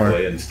some carefully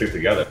more. and stick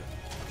together.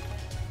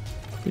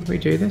 Did we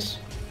do this?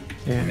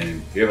 I Yeah.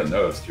 mean, if you haven't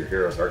noticed, your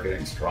heroes are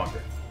getting stronger.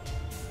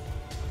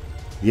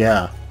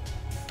 Yeah.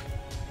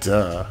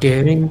 Duh.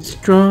 Getting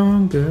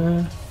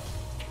stronger.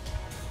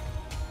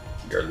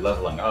 You're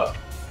leveling up.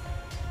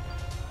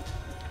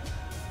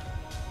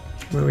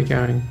 Where are we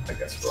going? I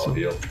guess we're all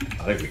healed.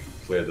 I think we can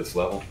clear this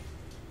level.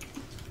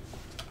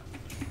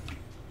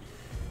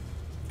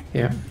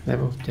 Yeah,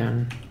 level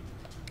down.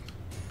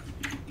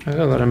 I got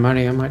a lot of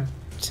money. I might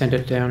send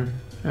it down.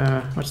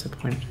 What's the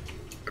point?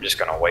 I'm just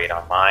gonna wait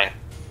on mine.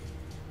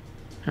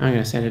 I'm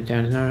gonna send it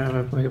down.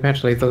 No, we're about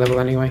to leave the level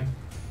anyway.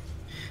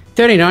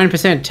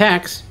 39%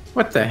 tax?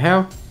 What the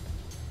hell?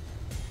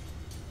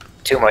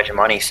 Too much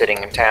money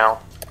sitting in town,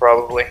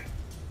 probably.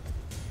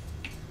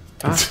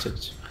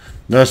 Bastards.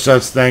 No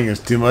such thing as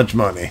too much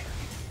money.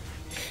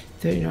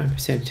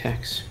 39%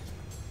 tax.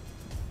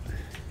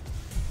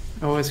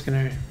 I was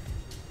gonna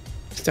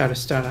start a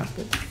startup,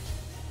 but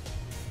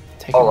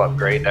take I'll a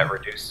upgrade while. that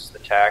reduces the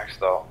tax,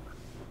 though.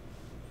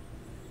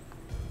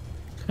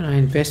 Can I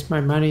invest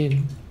my money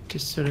and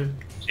just sort of...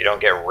 So you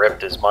don't get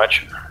ripped as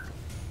much.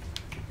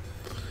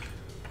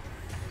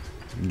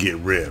 Get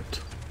ripped.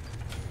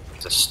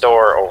 It's a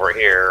store over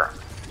here.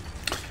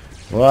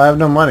 Well, I have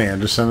no money. I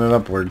just send it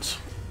upwards.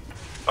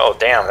 Oh,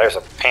 damn, there's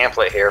a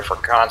pamphlet here for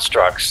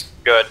constructs.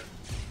 Good.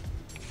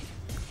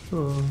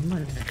 Oh, I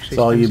might actually It's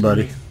all spend you, some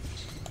buddy. money.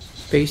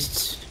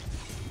 Beasts.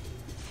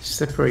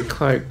 Slippery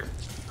cloak.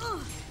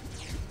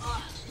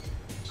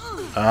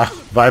 Ah,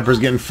 Viper's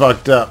getting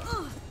fucked up.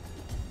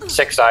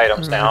 6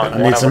 items now. I and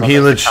need one of some them is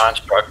a healage.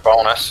 construct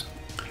bonus.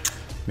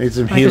 Need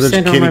some I just healage,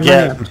 sent all my kitty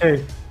money up cat.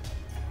 too.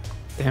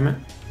 Damn it.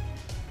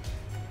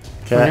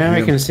 Cat, Well, now we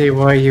you- can see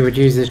why you would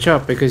use the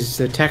shop, because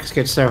the tax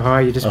gets so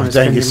high you just Oh, want to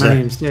thank spend you, your money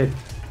sir. instead.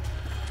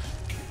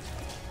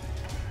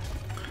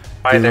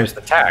 Why, Yeah. there's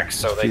the tax,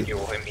 so that you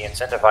will be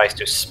incentivized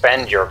to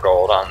spend your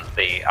gold on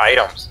the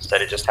items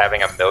instead of just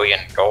having 1 million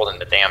gold in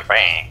the damn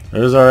bank.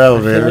 There's our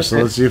elevator, like so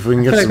that- let's see if we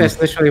can I get feel like some. that's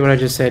literally what I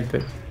just said,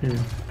 but...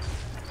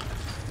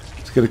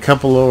 Let's get a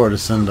couple ore to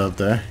send up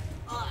there.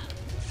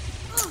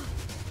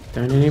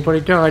 Don't anybody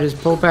die,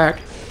 just pull back.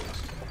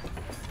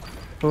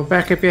 Pull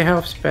back if your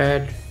health's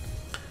bad.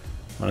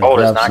 Wanna Gold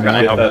is grab not some going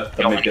to apples? help Let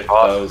kill me any get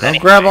bosses. those.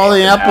 Don't grab all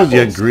the apples, you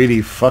Apples.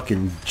 greedy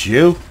fucking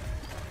Jew.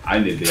 I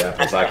need the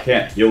apples. I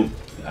can't heal.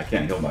 I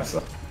can't heal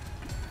myself.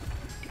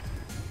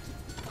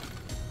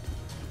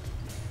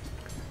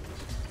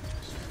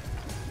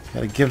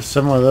 Gotta give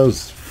some of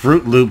those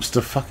Fruit Loops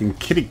to fucking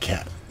kitty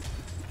cat.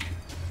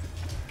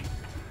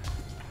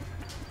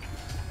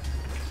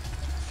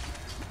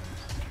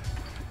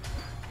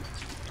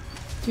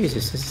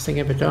 Jesus, does this thing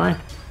ever die?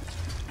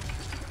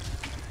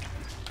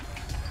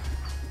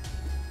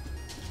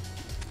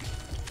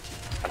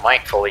 I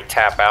might fully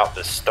tap out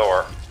this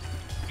store.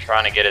 I'm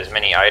trying to get as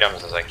many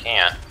items as I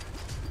can.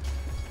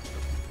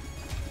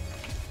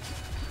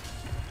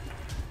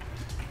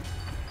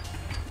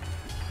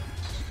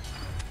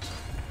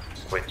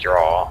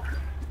 Withdraw.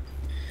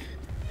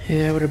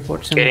 Yeah, I would have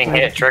bought some... Getting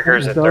hit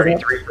triggers a Build up.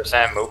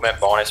 33% movement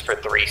bonus for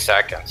 3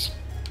 seconds.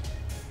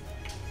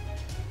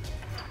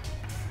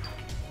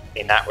 I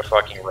mean, that would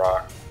fucking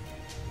rock.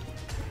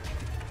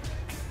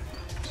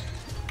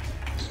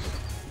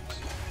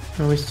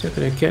 Well, we still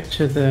gotta get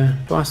to the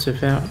boss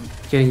without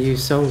getting you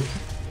soul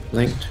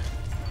linked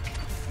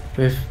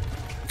with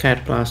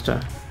Cat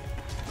Blaster.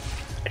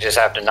 I just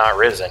have to not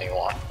riz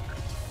anyone.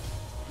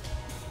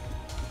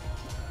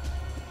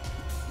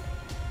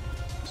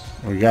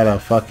 We got a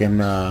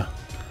fucking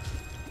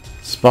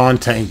spawn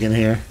tank in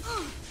here.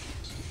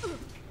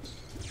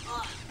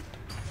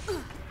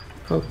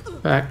 Pull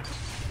back.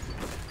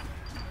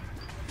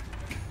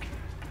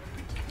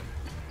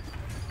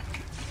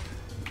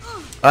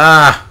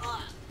 Ah!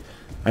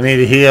 I need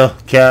a heal,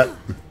 cat.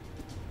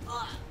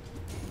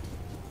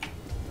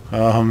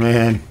 Oh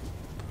man.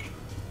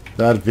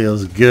 That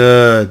feels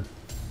good.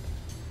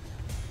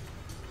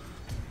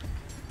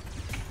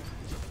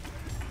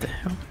 What the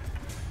hell?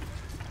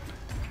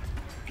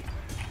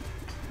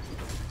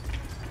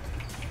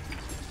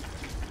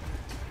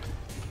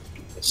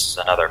 This is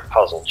another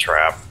puzzle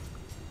trap.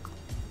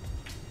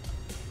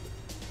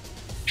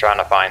 Trying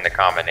to find the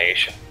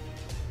combination.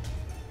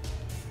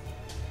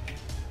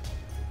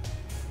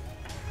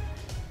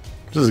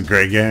 This is a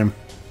great game.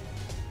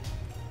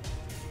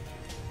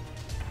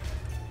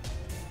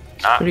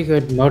 Not Pretty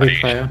good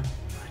multiplayer.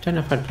 I don't know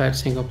if I'd play it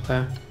single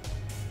player.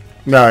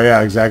 No,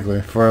 yeah,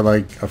 exactly. For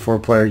like a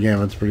 4-player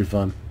game, it's pretty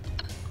fun.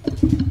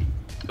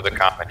 the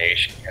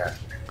combination here.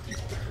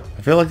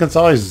 I feel like it's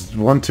always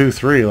 1, 2,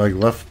 3, like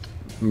left,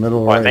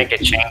 middle, Well, right. I think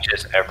it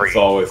changes every It's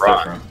always run.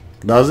 different.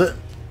 Does it?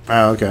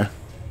 Oh, okay.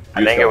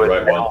 I think it was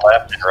middle,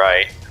 left, and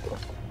right.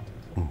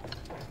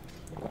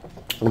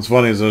 What's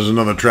funny is there's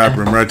another trap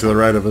room right to the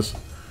right of us.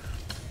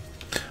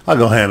 I'll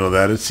go handle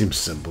that. It seems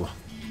simple.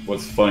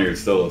 What's funnier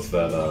still is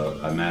that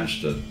I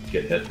managed to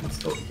get hit and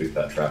still complete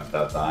that trap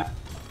without dying.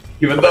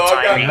 Even The though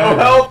I got timing. no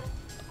help!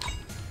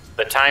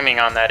 The timing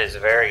on that is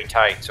very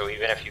tight, so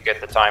even if you get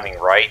the timing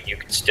right, you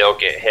can still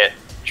get hit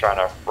trying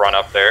to run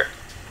up there.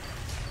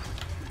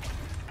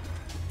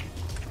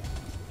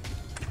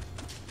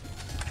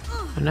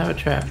 Another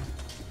trap.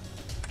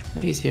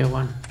 Easier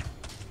one.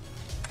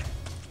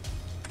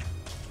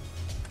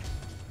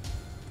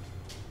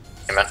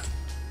 Amen.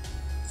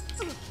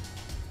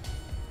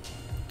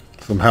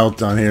 Some health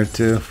down here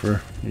too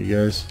for you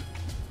guys.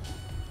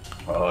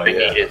 Oh, What we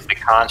yeah. need is the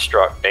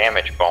construct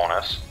damage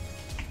bonus.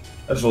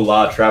 There's a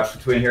lot of traps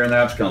between here and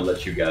there. I'm just gonna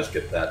let you guys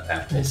get that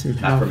apple. There's some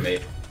Not from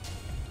health.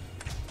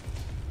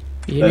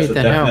 me. You There's need a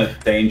that definite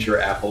help. danger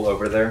apple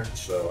over there,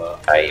 so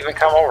I even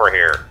come over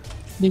here.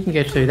 You can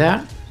get through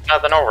that.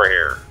 Nothing over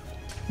here.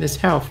 There's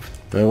health.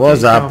 There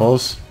was There you go.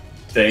 apples.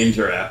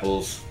 danger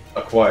apples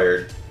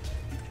acquired.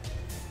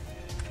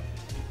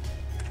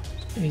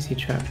 Easy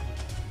trap.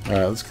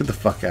 Alright, let's get the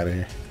fuck out of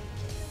here.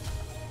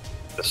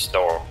 The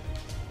store.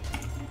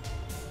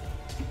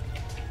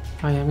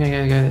 Oh yeah, I'm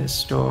gonna go to the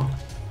store.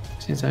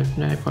 Since I've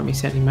no point me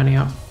sending money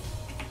up.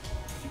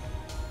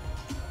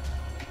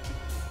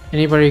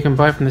 Anybody who can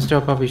buy from the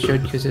store probably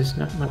should, because there's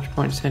not much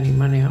point sending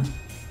money up.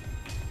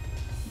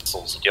 This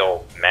will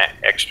still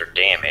extra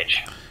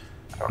damage.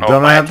 Know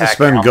Don't if I have to attack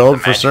spend counts gold the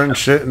for magic. certain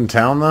shit in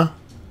town, though?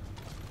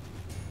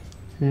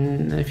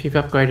 If you've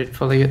upgraded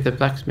fully at the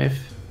blacksmith,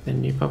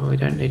 then you probably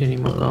don't need any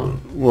more gold.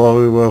 Well,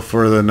 we will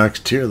for the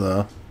next tier,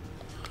 though.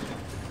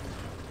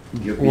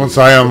 You'll be- Once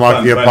I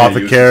unlock the you'll find plenty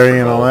of uses apothecary for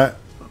and all gold. that.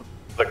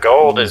 The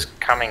gold is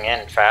coming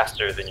in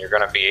faster than you're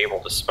going to be able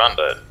to spend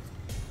it.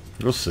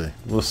 We'll see.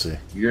 We'll see.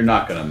 You're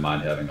not going to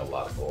mind having a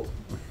lot of gold.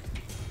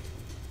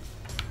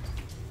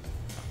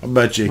 I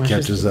bet you it Well, it's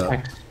catches just the up.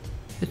 tax.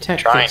 The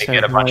tax Trying gets to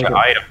get a bunch of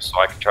overloaded. items so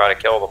I can try to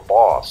kill the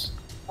boss.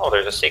 Oh,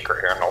 there's a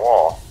secret here in the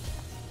wall.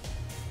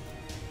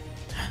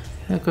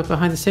 Look what's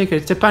behind the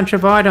secret. It's a bunch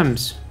of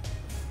items.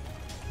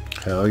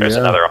 Hell There's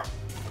yeah. another.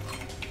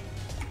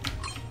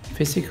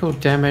 Physical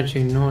damage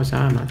ignores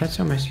armor. That's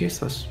almost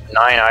useless.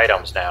 9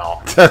 items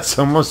now. That's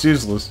almost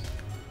useless.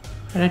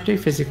 I don't do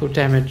physical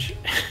damage.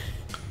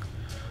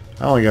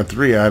 I only got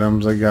 3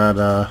 items. I got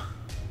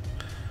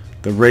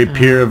the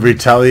Rapier of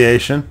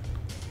Retaliation,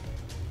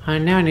 I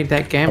now need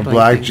that a gambling.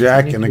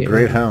 Blackjack, thing, so I and a need to get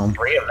Great rid of it. Helm.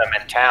 3 of them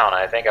in town.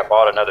 I think I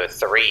bought another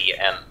 3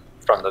 and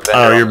from the vendor.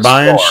 Oh, on you're the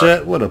buying store.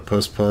 shit? What a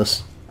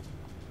puss.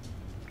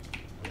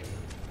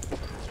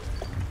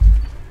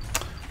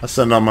 I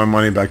send all my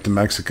money back to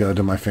Mexico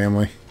to my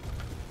family.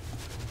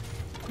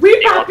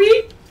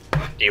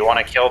 Do you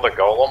want to kill the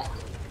golem?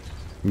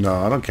 No,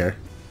 I don't care.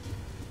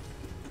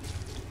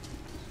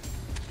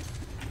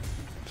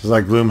 It's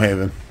like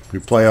Gloomhaven. We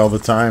play all the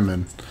time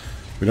and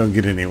we don't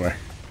get anywhere.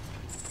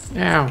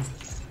 Ow.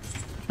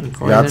 Fucking Got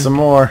poison. some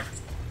more.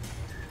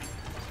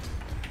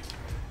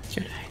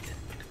 Should hate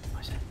the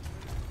poison.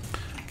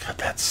 Got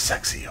that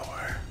sexy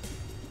ore.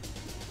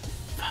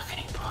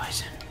 Fucking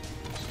poison.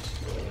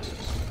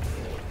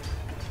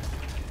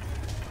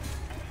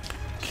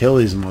 Kill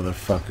these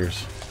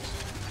motherfuckers.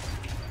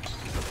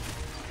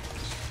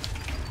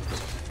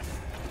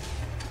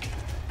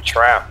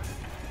 Trap.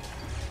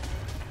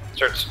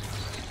 Starts.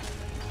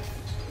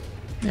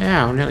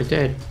 Ow, nearly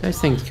dead. Those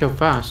things kill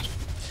fast.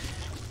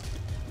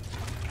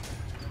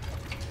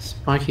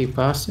 Spiky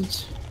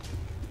bastards.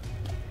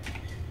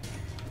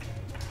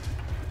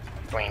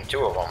 Between 2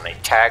 of them, they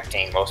tag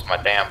team most of my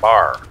damn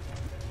bar.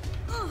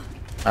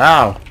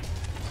 Ow.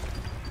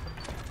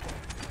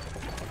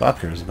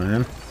 Fuckers,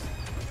 man.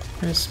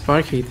 Those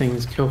spiky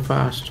things kill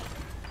fast.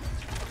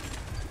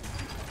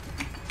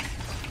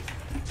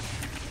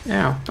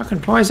 Ow, fucking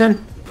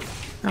poison.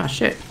 Ah,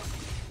 shit.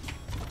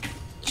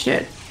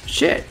 Shit.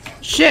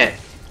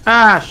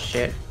 Ah,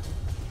 shit.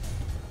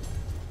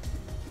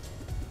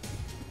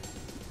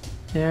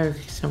 Yeah,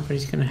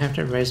 somebody's gonna have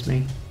to res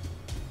me.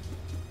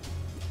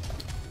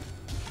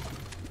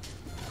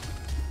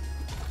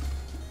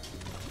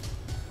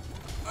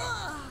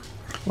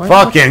 What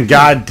Fucking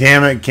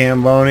goddamn it,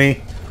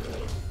 Camboni.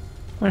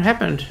 What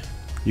happened?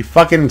 You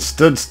fucking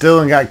stood still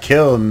and got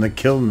killed and they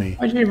killed me.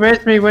 Why'd you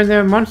res me when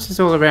there were monsters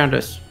all around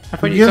us? I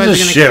thought Who you gives guys a were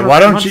gonna shit? kill Why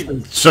the don't you...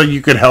 monsters. So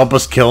you could help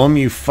us kill him,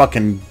 you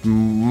fucking I didn't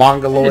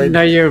mongoloid?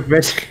 know you were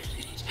res.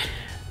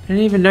 I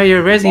didn't even know you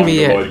were resing me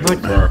yet. Mongoloid What?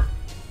 confirmed.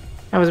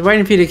 I was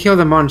waiting for you to kill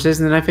the monsters,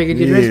 and then I figured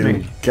you'd res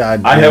me.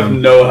 Goddamn. I have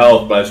no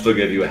health, but I still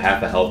give you a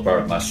half a health bar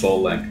with my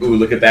soul link. Ooh,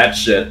 look at that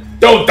shit.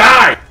 Don't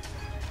die!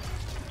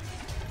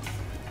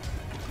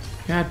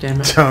 God damn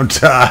it!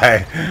 Don't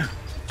die.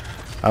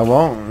 I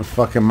won't.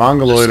 Fucking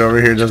mongoloid over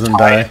here doesn't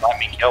die. Let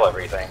me kill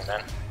everything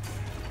then.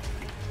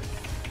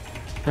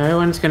 No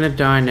one's gonna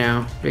die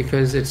now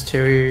because it's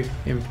too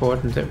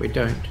important that we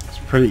don't. It's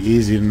pretty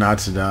easy not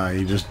to die.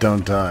 You just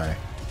don't die.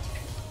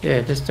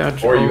 Yeah, just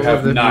dodge Or all you of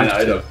have the 9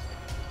 monsters. items.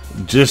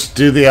 Just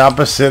do the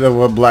opposite of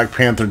what Black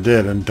Panther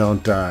did and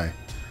don't die.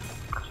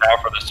 Now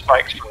for the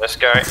spikes from this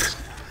guy.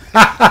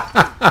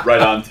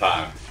 Right on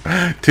time.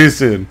 Too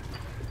soon.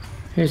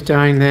 Who's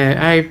dying there?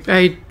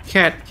 Hey,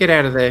 cat, get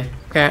out of there.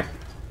 Cat,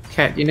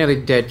 you're nearly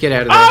dead. Get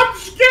out of there. I'm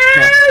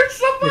scared!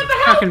 Someone You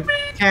help fucking me!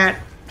 cat,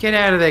 get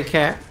out of there,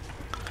 cat.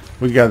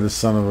 We got this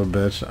son of a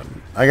bitch.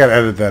 I gotta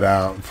edit that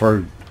out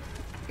for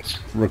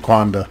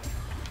Raquanda.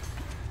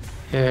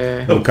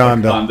 Yeah,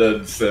 Wakanda. Wakanda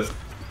insist.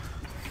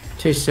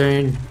 too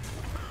soon.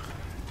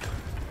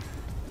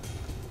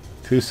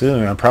 Too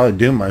soon. I'll probably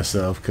doom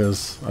myself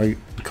because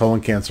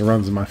colon cancer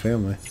runs in my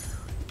family.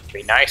 It'd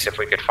be nice if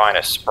we could find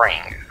a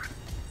spring.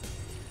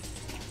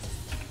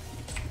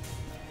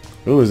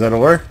 Ooh, is that a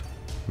ore?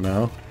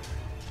 No.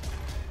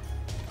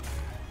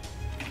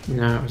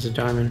 No, it was a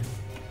diamond.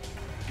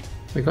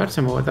 We got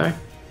some ore though.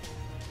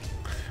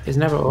 There's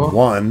never ore.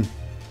 One.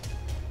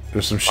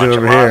 There's some shit Bunch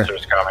over of here.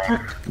 monsters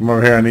coming. Come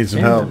over here. I need some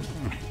Yeah. help.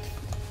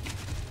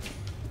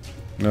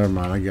 Never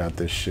mind, I got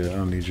this shit. I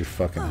don't need your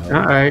fucking help.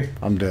 Uh-oh.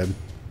 I'm dead.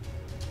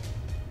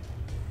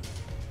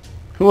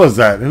 Who was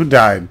that? Who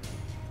died?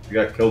 You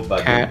got killed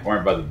by Cat.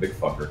 by the big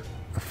fucker.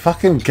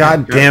 Fucking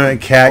goddamn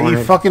it, cat!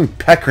 You fucking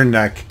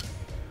peckerneck.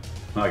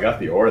 No, I got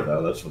the ore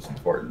though. That's what's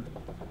important.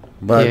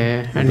 But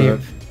Yeah, and you.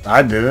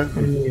 I didn't.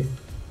 And you.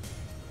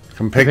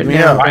 Come pick But me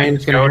now up.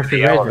 Rain's Go gonna to have to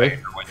the raid elevator.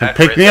 me. with Come that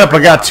pick me red up.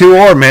 I got 2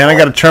 ore, man. I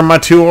gotta turn my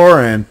 2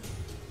 ore in.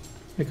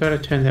 We gotta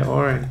turn the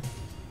ore in,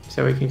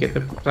 so we can get the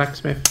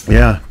blacksmith.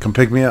 Yeah, come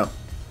pick me up.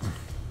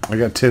 I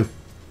got 2.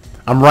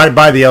 I'm right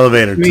by the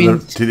elevator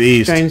to the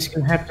east. Jane's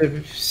gonna have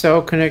to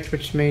soul connect,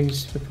 which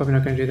means we're probably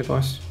not gonna do the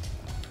boss.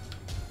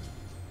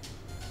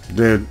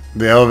 Dude,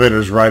 the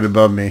elevator's right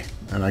above me,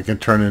 and I can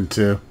turn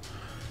into.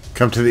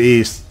 Come to the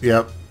east.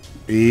 Yep.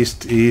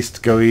 East,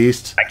 east, go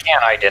east. I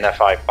can't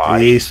identify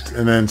bodies. East,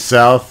 and then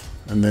south,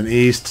 and then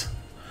east,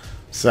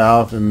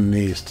 south, and then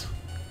east.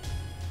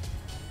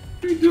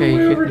 What are you Okay, doing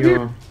way you over get here?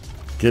 your.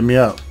 Get me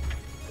up.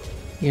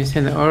 You can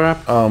send the ore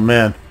up. Oh,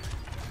 man.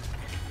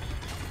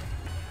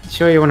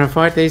 Sure, you want to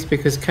fight these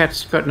because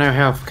Cat's got no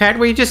health. Cat,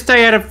 will you just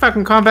stay out of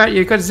fucking combat?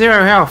 You've got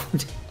 0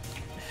 health.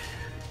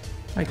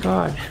 My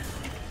God.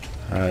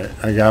 Alright,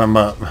 I got him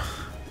up.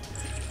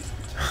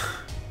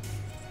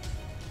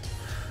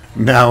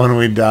 Now when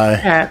we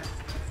die.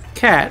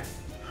 Cat.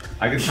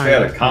 I can stay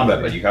out of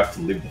combat, but you have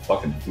to leave the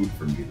fucking food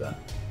for me then.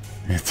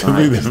 It's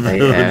only the Stay,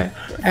 food. out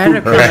of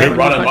Right. combat. You've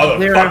Running got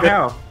 0 motherfucker.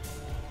 health.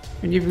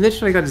 And you've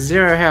literally got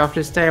 0 health.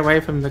 Just stay away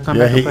from the Yeah,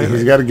 combat completely.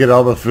 he's got to get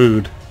all the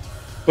food.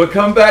 But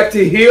come back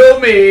to heal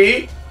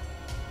me!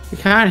 We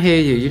can't hear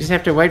you. You just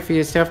have to wait for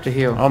yourself to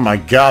heal. Oh my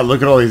god,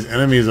 look at all these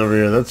enemies over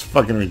here. That's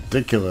fucking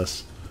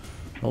ridiculous.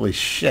 Holy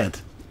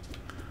shit.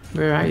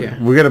 Where are you?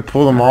 We gotta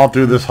pull them all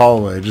through this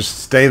hallway. Just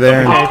stay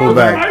there and pull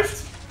back.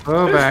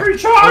 Pull It's back. Pull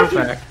recharging.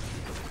 back.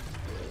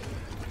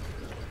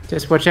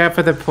 Just watch out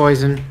for the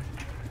poison.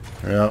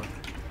 Yep.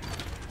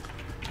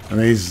 And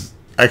these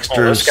Oh,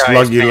 extra this guy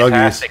is sluggy luggies.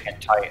 fantastic in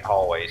tight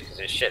hallways because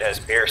his shit has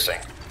piercing.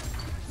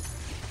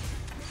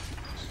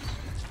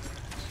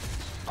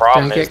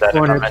 Problem Don't is get that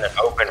if I'm cornered. in an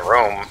open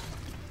room,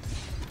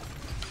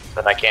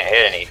 then I can't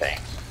hit anything.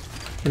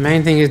 The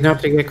main thing is not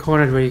to get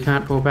cornered where you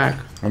can't pull back.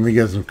 Let me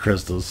get some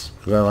crystals.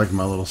 Cause I like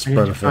my little I need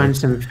spread to of find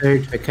food. some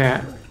food for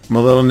Cat. My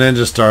little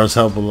ninja stars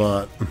help a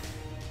lot.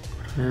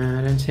 I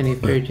don't see any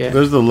food yet.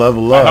 There's the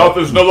level My health up.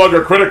 is no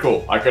longer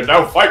critical. I can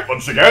now fight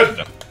once again.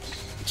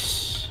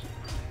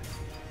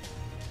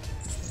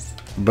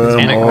 Boom,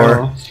 Panic ore.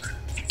 level.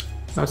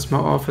 Lots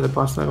more ore for the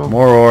boss level.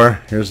 More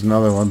ore. Here's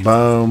another one.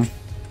 Boom.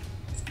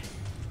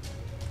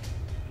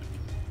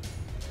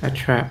 A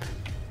trap.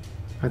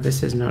 But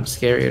this is not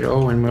scary at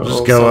all when we're Just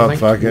all go up,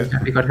 soul-linked. fuck it.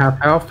 Have you got half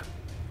health?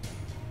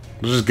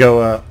 Just go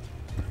up.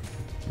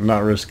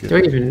 Not risk Do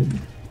it. we even...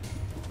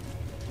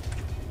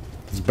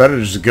 It's better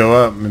to just go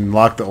up and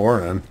lock the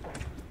ore in.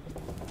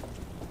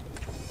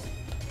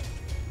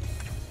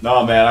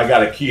 No, man, I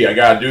got a key. I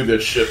gotta do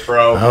this shit,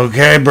 bro.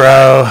 Okay,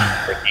 bro.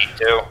 The key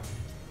too.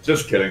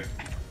 Just kidding.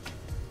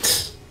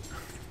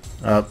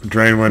 Up,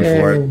 Drain went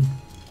for it.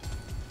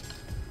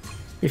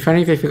 Be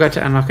funny if we forgot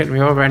to unlock it and we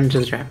all ran into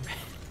the trap.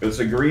 It's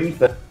a green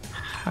thing.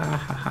 Ha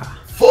ha ha.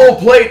 Full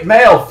plate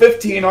mail,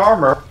 15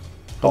 armor.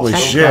 Holy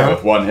Also, shit.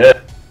 With one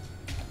hit.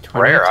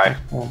 Rare, I-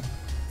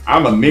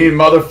 I'm a mean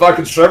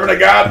motherfucking servant of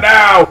God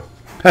now.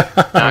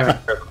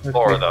 Not to the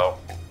floor though.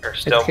 There's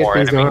still Let's get more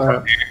these enemies all up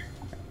up. here.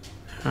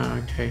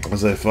 Oh, okay. I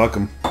say fuck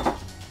them.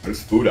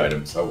 There's food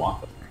items. I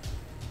want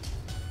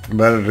them.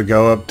 Better to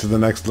go up to the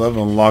next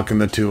level and lock in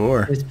the 2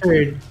 ore. There's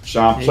food.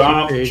 Chomp, There's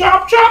chomp, food.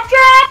 chomp, chomp,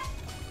 chomp.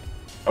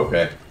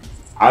 Okay,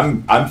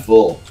 I'm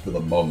full for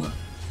the moment.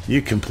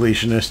 You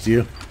completionist,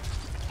 you.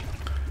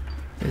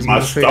 There's My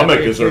more food up stomach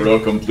here, is a too. real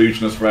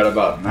completionist right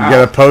about You now.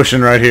 got a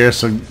potion right here,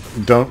 so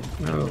don't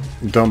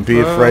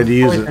be Oh, afraid to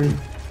use poison. it.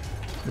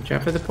 Watch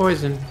out for the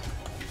poison.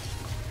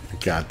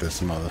 Got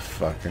this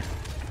motherfucker.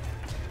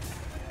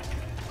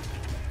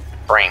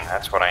 Brain,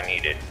 that's what I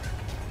needed.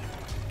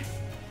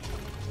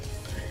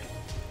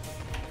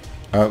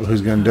 Oh,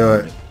 who's gonna do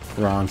it?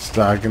 Ron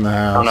Stock in the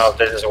I don't know house. if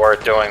this is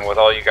worth doing with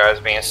all you guys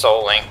being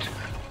soul linked.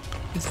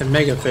 It's a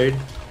mega food.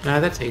 No,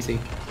 that's easy.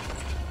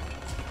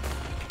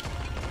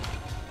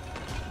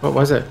 What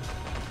was it?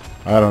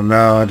 I don't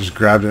know. I just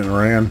grabbed it and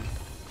ran.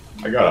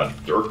 I got a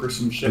dirk or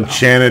some shit.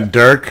 Enchanted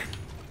Dirk.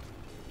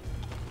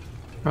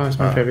 Oh, it's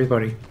one for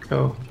everybody.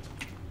 Cool.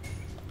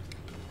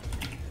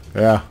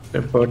 Yeah.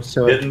 The board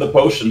sword. Hitting the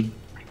potion.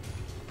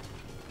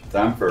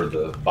 Time for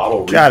the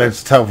bottle. God,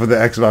 it's tough with the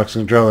Xbox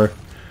controller.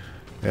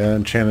 Yeah,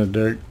 Enchanted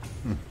Dirk.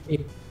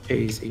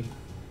 Easy.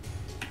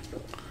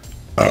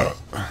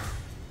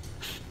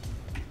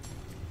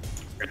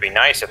 It'd be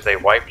nice if they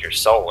wiped your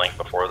soul link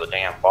before the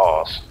damn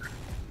boss.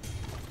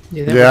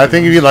 that Yeah, I would be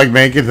think if nice. you like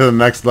make it to the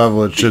next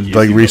level, it should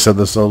like reset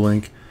the soul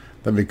link.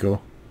 That'd be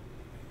cool.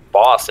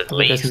 Boss at It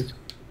least. doesn't-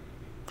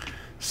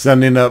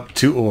 Sending up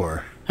 2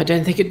 ore. I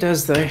don't think it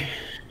does though.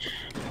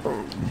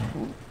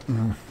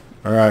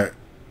 All right,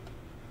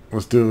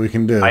 let's do what we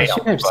can do. I should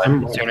don't, have but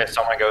some as soon as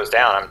someone goes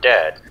down, I'm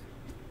dead.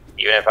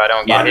 Even if I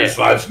don't get Minus hit.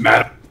 lives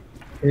matter.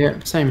 Yeah,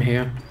 same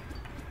here.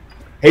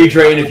 Hey,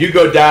 Drain, if you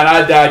go down,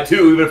 I die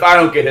too, even if I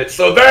don't get hit.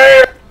 So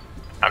there!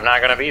 I'm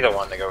not gonna be the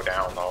one to go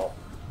down, though.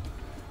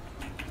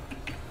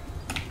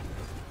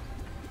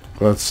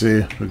 Let's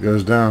see who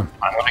goes down.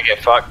 I'm gonna get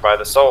fucked by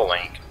the Soul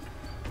Link.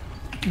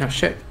 Oh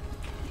shit.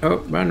 Oh,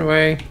 run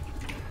away.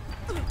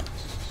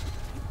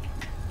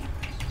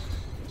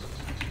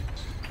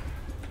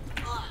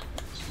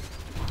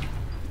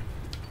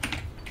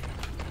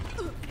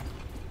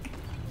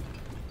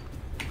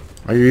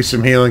 I'll use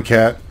some healing,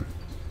 cat.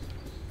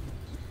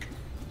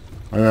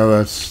 I know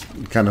that's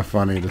kind of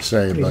funny to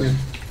say, but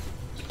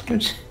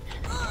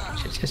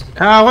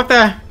Oh, what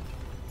the?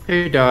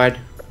 Who died?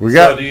 we So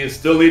got. do you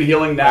still need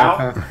healing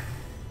now?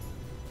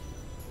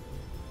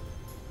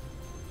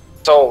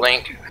 Soul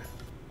Link.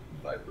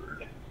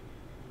 Vipered.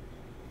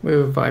 We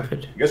were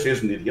vipered. I guess he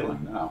doesn't need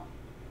healing now.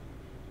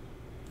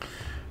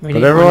 We But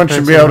need everyone one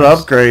should be person able to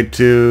else. upgrade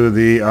to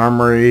the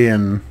armory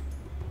and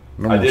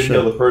I normal did shit.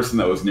 heal the person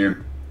that was near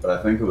me, but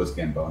I think it was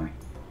Gamboni.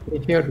 He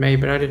healed me,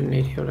 but I didn't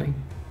need healing.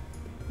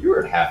 You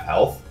were at half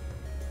health.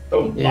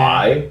 Don't Yeah.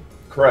 lie.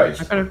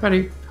 Christ. I got a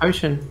bloody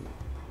potion.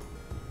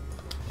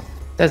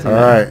 Doesn't All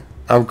matter.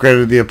 right,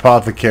 upgraded the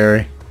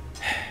apothecary.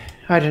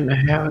 I don't know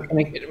how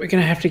we're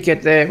gonna have to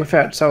get there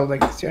without soul.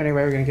 Like it's the only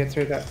way we're gonna get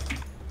through that.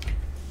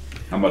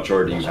 How much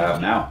ore do you have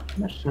now? How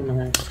much time am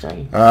I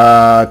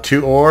gonna stay?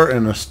 2 ore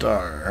and a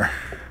star.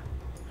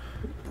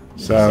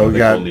 So I we think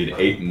got. we'll need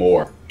 8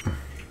 more.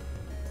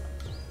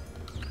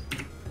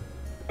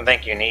 I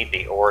think you need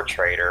the ore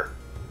trader.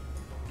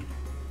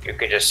 You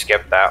could just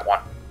skip that one.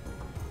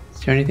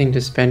 Is there anything to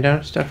spend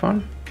our stuff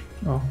on?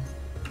 Oh,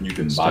 You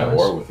can buy Stars.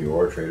 ore with the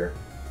ore trader.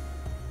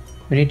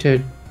 we need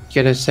to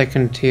get a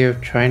second tier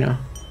of trainer.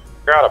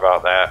 Forgot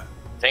about that.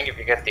 I think if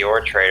you get the ore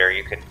trader,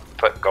 you could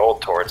put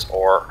gold towards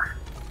ore.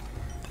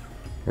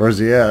 Where's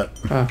he at?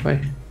 Oh,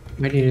 wait.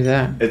 Why do you do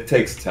that? It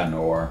takes 10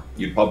 ore.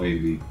 You'd probably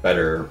be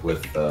better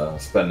with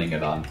spending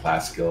it on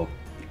class skill.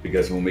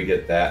 Because when we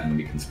get that and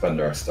we can spend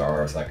our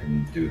stars, I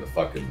can do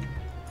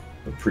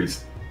the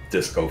priest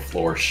disco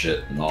floor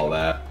shit and all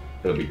that.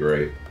 It'll be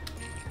great.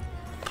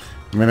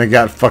 I mean, I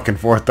got fucking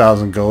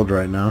 4,000 gold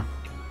right now.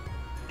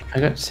 I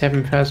got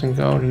 7,000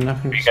 gold and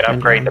nothing to You can spend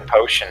upgrade on. the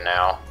potion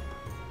now.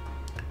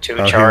 2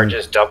 Okay.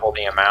 charges, double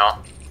the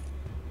amount.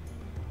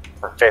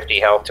 From 50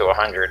 health to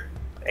 100.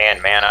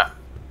 And mana.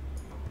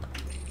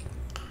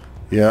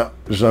 Yeah,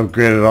 just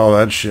upgraded all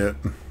that shit.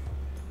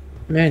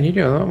 Man, you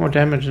do a lot more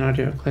damage than I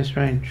do at close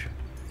range.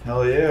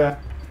 Hell yeah.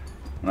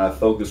 When I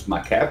focus my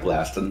cap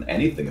blasting,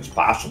 anything is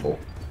possible.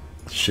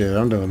 Shit,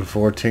 I'm doing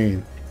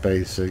 14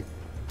 basic.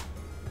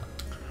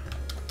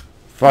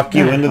 Fuck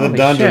you Yeah, into the holy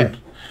dungeon.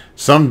 shit.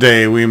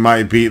 Someday we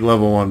might beat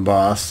level 1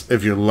 boss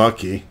if you're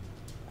lucky.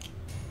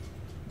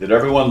 Did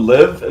everyone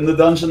live in the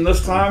dungeon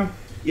this time?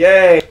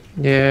 Yay!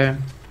 Yeah.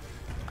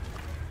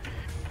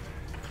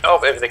 Oh,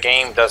 if the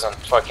game doesn't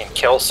fucking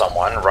kill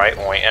someone right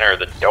when we enter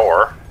the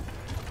door.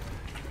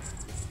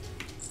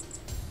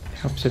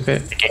 Helps a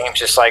bit. The game's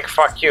just like,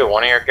 fuck you,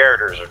 one of your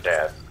characters are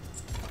dead.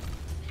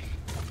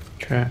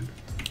 Trap.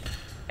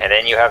 And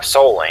then you have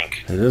Soul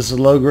Link. It is a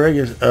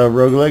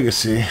rogue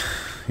legacy,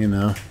 you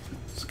know.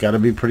 It's got to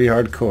be pretty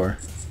hardcore.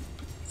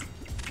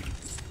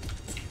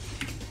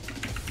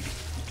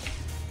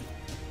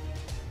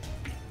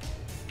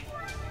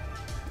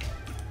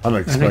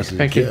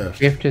 Unexpected gift.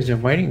 gift is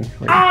awaiting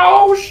for you.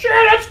 Oh shit,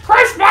 it's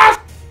Christmas!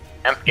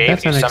 Imp gave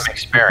That's you some unexpected.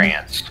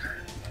 experience.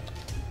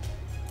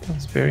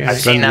 That's very I've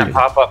seen that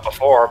pop up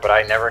before, but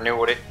I never knew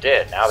what it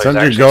did. Now there's Send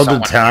your actually gold to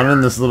someone town here.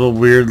 in this little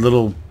weird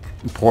little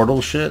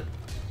portal shit.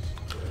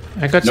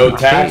 I got No some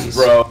tax, keys.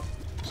 bro.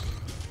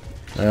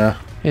 Yeah,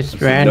 It's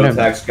No random.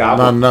 tax not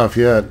goblin. enough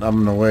yet.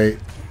 I'm gonna wait.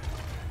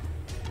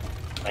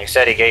 He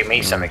said he gave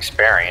me some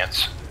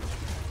experience.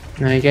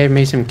 No, he gave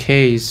me some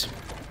keys.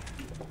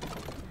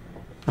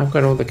 I've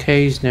got all the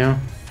keys now.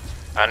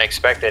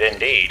 Unexpected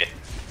indeed.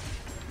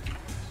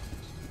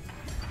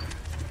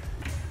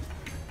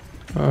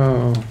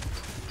 Oh.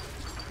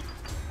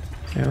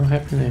 What's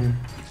happening?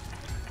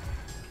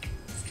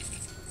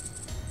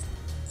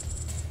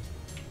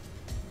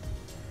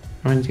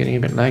 Mine's getting a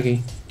bit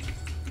laggy.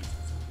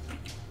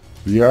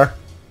 You are?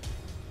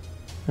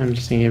 I'm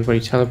just seeing everybody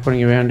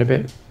teleporting around a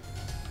bit.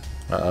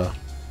 Uh-oh.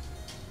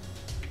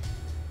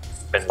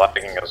 Been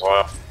lagging as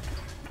well.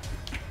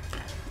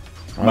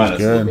 Mine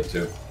That's is a little good. bit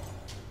too.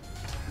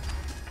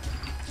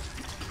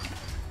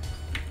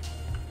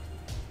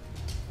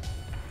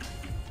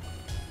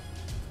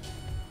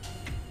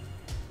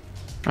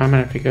 I'm gonna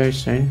have to go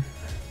soon.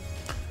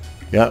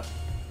 Yep.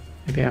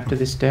 Maybe after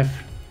this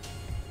death.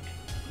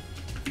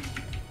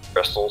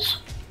 Crystals.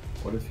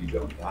 What if you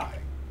don't die?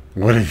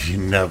 What if you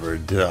never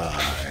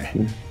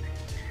die?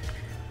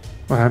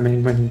 Well, I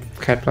mean, when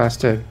Cat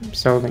Blaster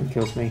Soul Link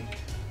kills me.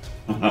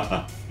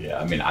 Yeah,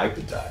 I mean, I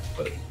could die,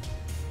 but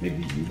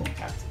maybe you won't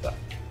have to die.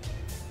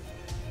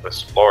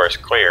 This floor is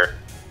clear.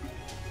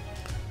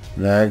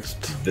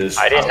 Next. This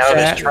I didn't know house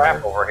this is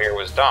trap clear. over here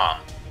was dumb.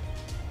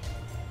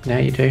 Now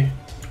you do.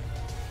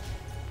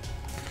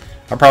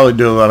 I'll probably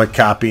do a lot of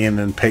copying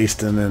and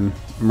pasting and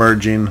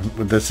merging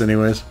with this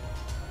anyways.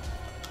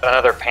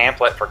 Another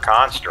pamphlet for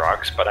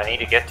constructs, but I need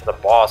to get to the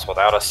boss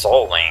without a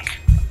soul link.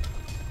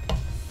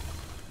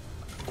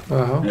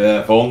 Well,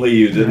 Yeah, if only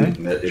you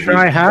didn't. If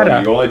Try you, harder.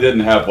 If you only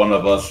didn't have one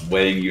of us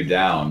weighing you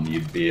down,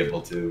 you'd be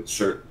able to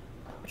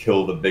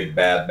kill the big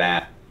bad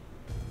man.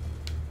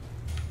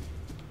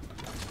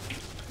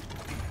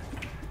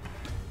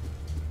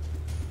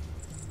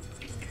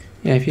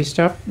 yeah, if you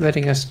stopped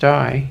letting us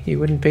die, you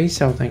wouldn't be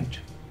soul linked.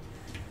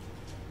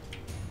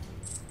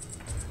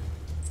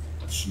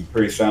 Some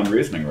pretty sound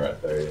reasoning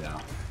right there, you know.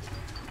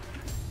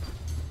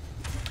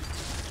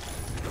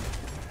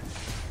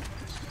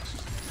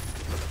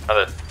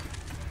 Another.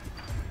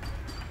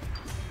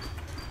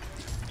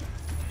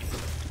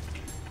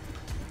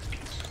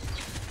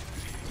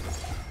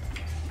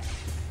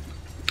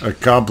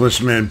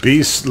 Accomplishment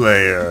Beast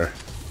Slayer.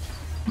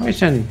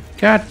 Poison!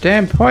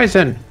 Goddamn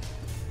poison!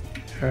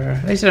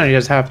 At least it only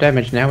does half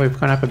damage now. We've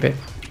gone up a bit.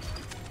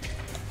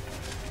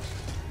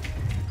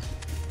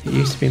 It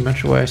used to be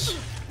much worse.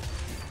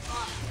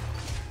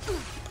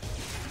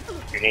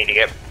 You need to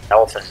get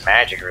health and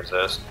magic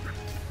resist.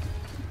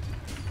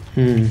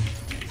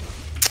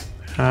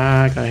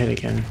 Ah, I got hit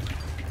again.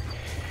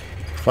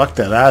 Fuck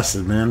that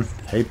acid, man.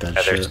 Hate that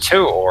Yeah, there's shit.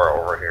 2 ore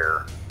over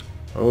here.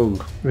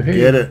 Oh, Woohoo.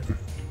 get it.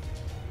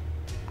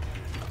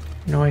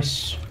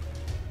 Nice.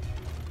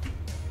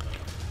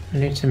 I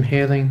need some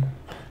healing.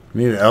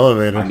 Need an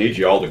elevator. I need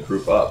you all to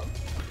group up.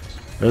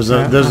 There's Yeah,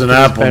 an after this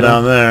apple battle.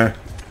 down there.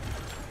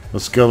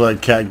 Let's go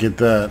let Cat get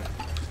that.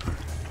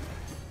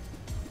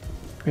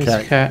 Where's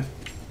the cat?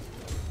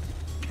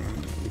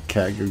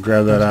 Cat, go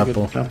grab that That's a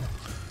apple. good stuff.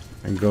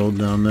 And gold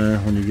down there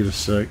when you get a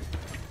sec.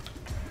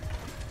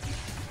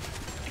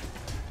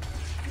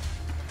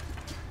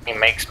 He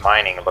makes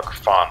mining look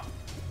fun.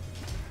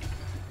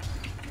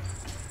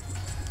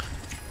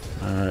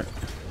 Alright.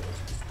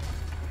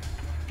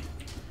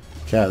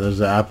 Cat, there's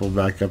the apple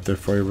back up there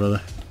for you,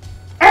 brother.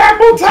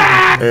 Apple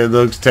time! It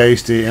looks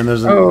tasty, and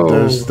there's Oh,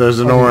 there's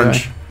an funny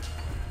orange.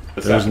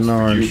 This There's happens an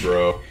for orange. you,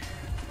 bro.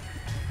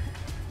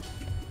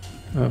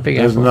 Oh, big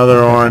There's apple. another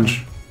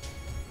orange.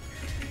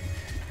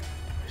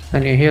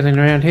 Plenty of healing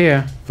around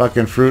here.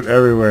 Fucking fruit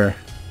everywhere.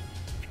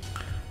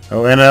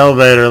 Oh, and an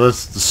elevator.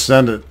 Let's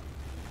descend it.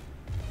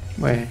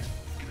 Where?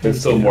 There's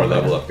still more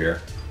level up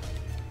here.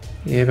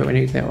 Yeah, but we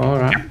need that.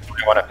 Alright.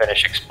 We want to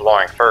finish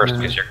exploring first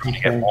because you're going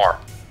to get okay. more.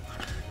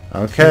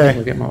 Okay.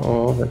 We'll get more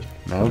ore,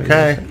 but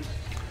Okay.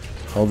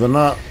 Holding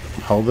up.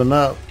 Holding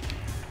up.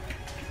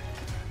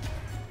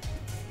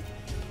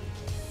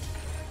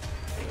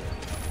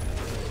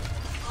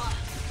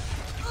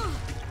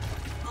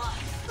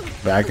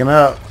 Backing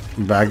up.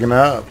 Backing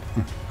up.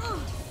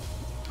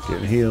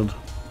 Getting healed.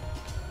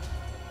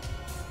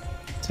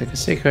 It's like a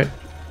secret.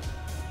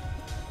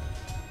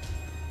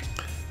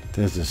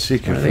 There's a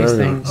secret One of for these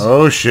everyone. things.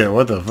 Oh shit,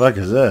 what the fuck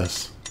is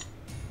this?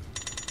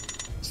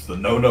 It's the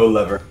no-no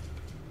lever.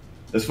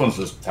 This one's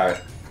just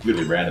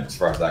completely random as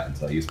far as I can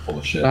tell. You just pull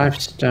the shit.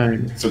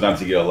 Lifestone.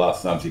 Sometimes you get a lot,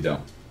 sometimes you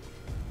don't.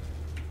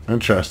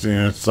 Interesting.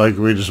 It's like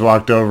we just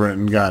walked over it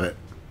and got it.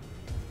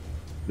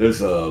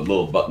 There's a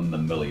little button in the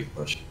middle you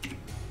push.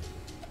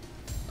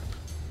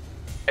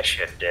 That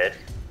shit did.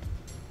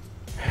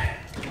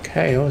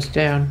 Okay, ore's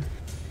down.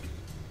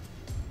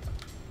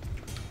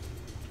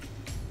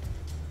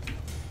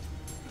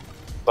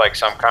 Like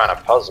some kind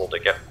of puzzle to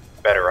get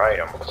better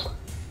items.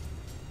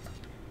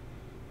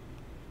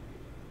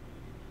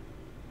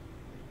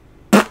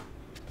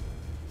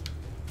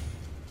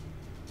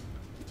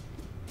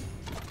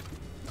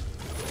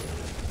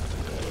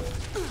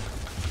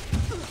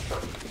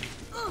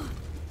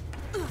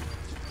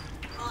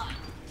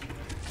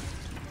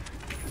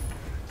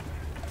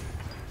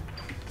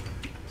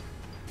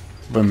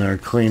 Been there,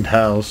 cleaned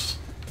house.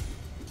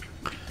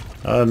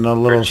 No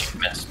little,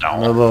 Achievement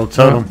stone. no little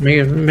totem.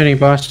 Oh, mini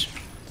boss.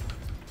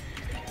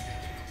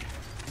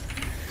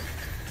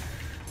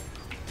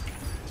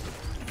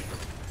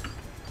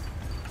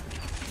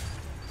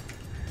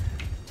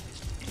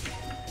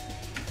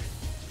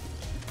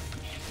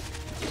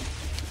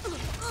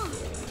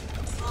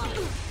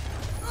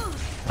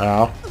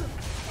 Ow.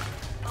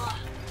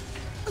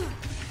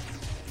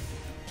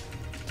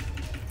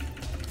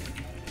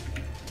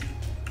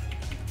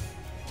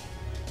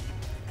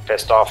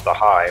 Pissed off the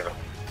hive.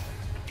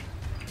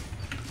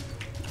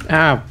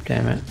 Oh,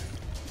 damn it.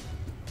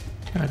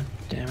 God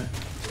damn it.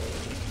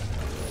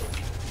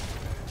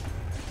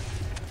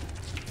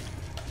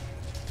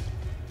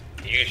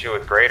 Use you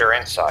with greater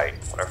insight,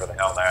 whatever the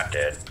hell that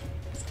did.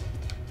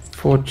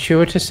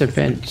 Fortuitous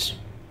events.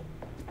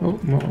 Oh,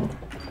 more.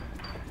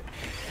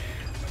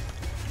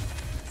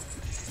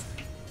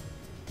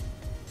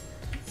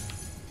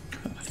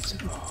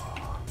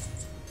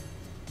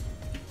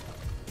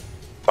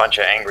 Bunch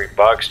of angry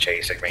bugs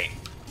chasing me.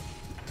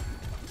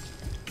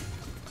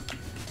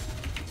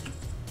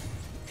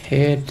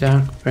 Hair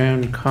dark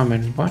brown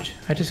common. What?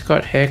 I just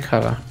got hair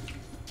color.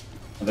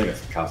 I think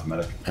it's a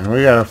cosmetic. And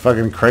we got a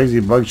fucking crazy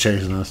bug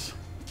chasing us.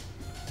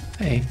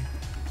 Hey.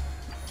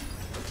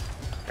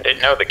 I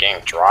didn't know the game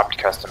dropped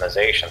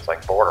customizations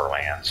like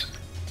Borderlands.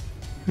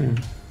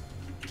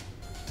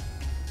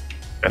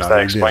 Guess that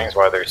explains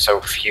why there's so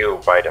few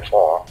by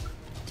default.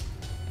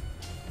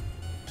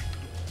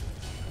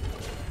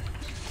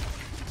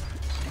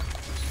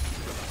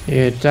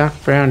 Yeah, dark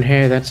brown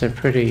hair, that's a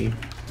pretty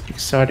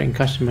exciting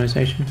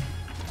customization.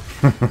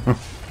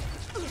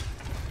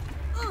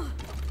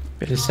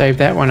 Better save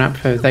that one up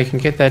for they can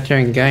get that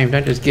during game.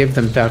 Don't just give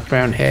them dark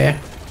brown hair.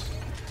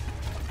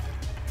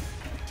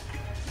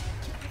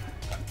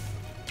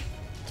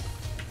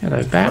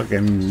 Hello, Bat.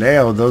 Fucking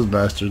nailed those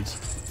bastards.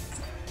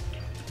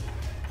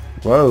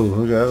 Whoa,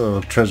 look at that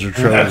little treasure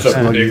trove. That's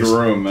a big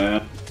room,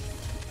 man.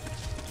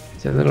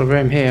 There's a little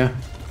room here.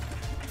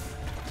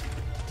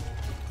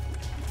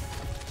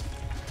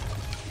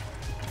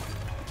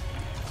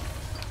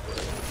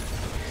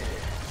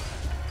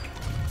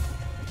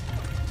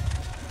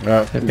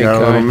 Got a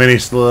little mini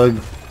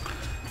slug.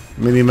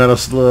 Mini metal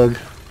slug.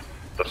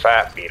 The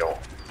fat beetle.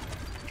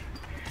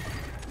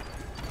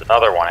 There's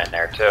another one in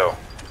there too.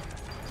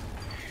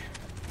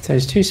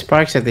 Those two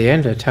spikes at the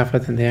end are tougher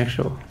than the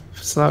actual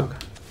slug.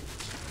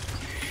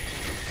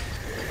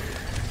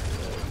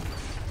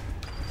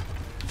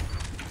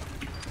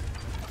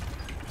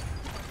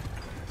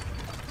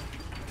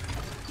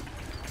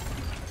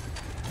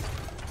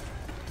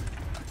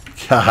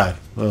 God,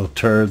 little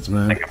turds,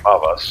 man. Think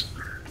above us.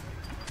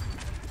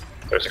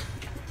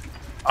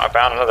 I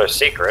found another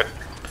secret.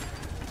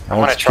 I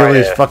want to try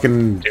these to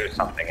fucking do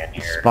something in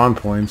here. Spawn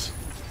points.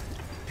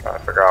 Try to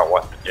figure out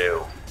what to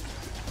do.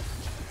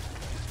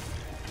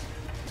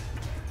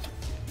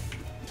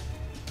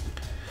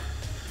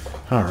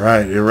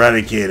 Alright,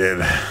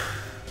 eradicated.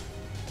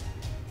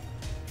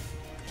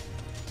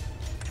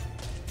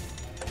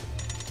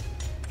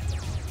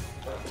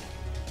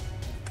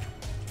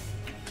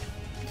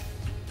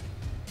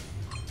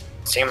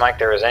 Seemed like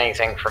there was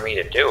anything for me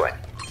to do in.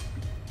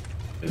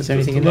 It's Is there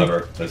anything just a in there?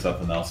 lever. There's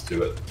nothing else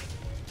to it.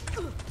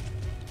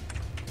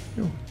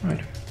 Oh,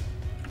 right.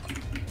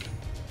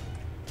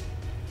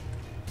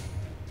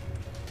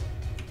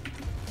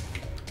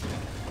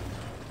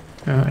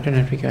 Oh, I don't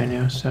have to go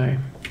now, so...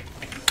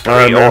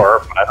 Alright, The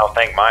ore, but I don't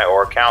think my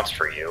ore counts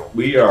for you.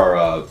 We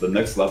are, the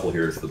next level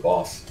here is the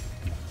boss.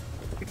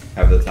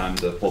 Have the time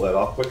to pull that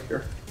off quick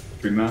here?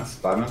 3 minutes?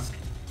 5 minutes?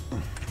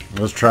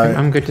 Let's try it.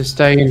 I'm good to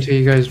stay until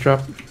you guys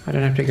drop. I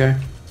don't have to go.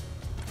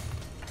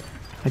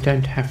 I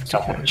don't have to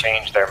Someone go.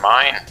 changed their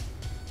mind.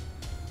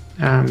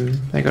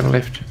 They got a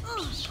lift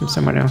from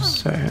someone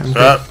else, so I'm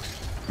good.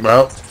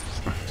 Well,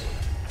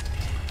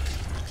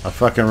 I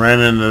fucking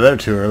ran into there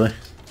too early.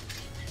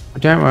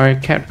 Don't worry,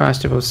 Cat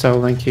Master will soul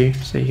link you,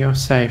 so you're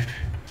safe.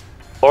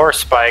 Floor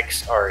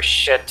spikes are a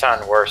shit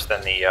ton worse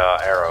than the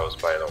arrows,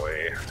 by the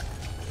way.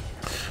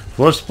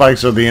 Floor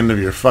spikes are the end of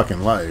your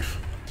fucking life.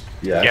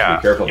 Yeah, Yeah,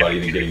 be careful about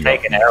you even getting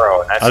take an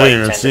arrow, and that's I like didn't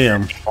even 10 see to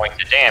 'em. 15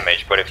 points of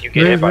damage, but if you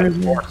get hit by the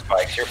floor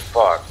spikes, you're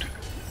fucked.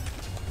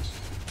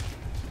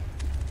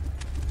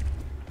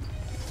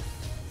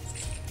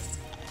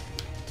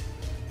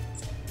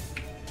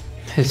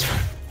 It's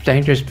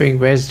dangerous being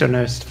rezzed on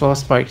those floor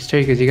spikes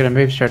too, because you got to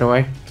move straight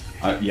away.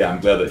 Yeah, I'm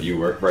glad that you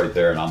were right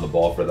there and on the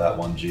ball for that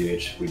one,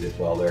 GH. We did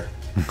well there.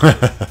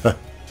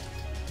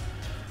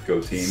 Go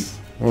team.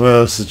 One of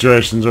those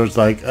situations where it's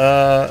like,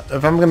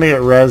 if I'm gonna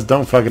get res,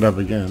 don't fuck it up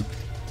again.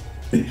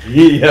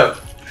 Yep.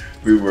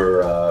 We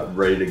were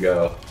ready to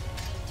go.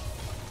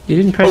 You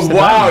didn't press the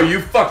wow, button.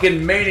 you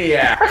fucking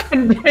maniac!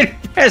 Didn't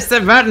press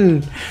the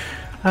button!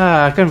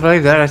 Ah, I couldn't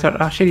believe that. I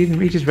thought, oh shit,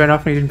 he just ran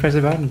off and he didn't press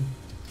the button.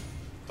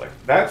 Like,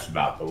 that's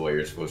not the way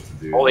you're supposed to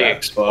do Fully that,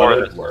 explore but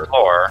the it worked.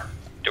 floor.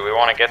 Do we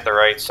want to get the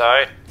right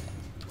side?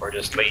 Or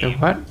just So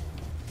leave? what?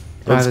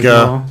 Let's there's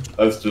go. more.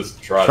 Let's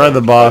just try Try the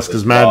boss, this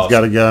because Mad's boss.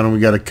 got to go and we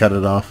got to cut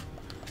it off.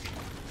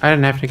 I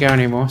don't have to go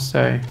anymore,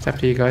 so it's up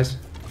to you guys.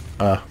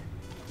 Well,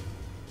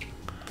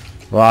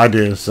 I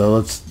do, so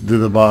let's do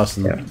the boss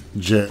and Yeah.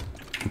 jit.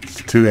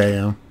 It's 2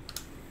 a.m.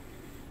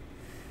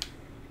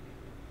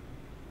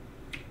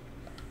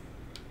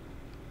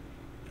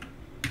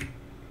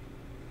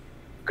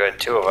 Good,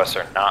 2 of us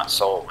are not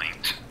soul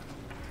linked.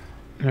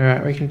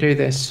 Alright, we can do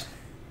this.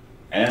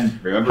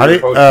 And remember How do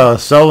your you, potion.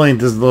 Soul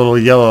Linked is the little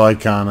yellow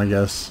icon, I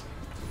guess.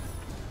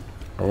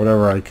 Or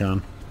whatever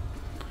icon.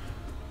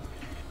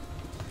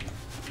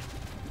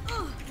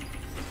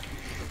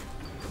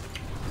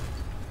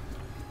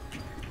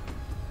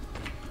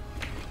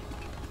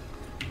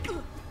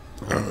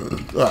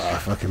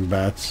 Fucking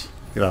bats.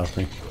 Get off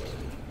me.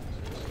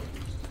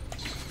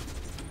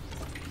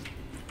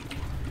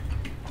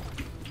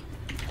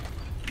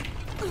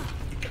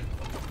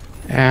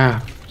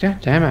 Ah, god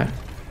damn it.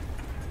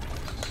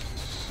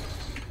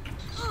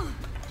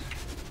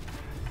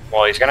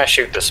 Well, he's gonna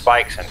shoot the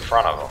spikes in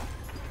front of him.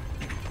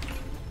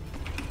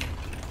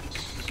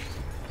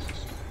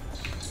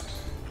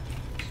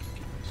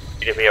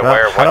 You need to be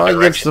aware of How what do I get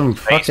direction some he's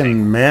facing.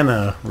 fucking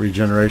mana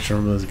regeneration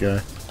from this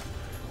guy?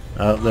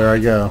 Oh, there I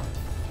go.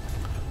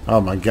 Oh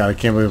my god, I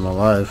can't believe I'm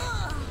alive.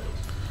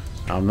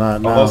 I'm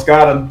not now. Almost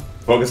got him.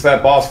 Focus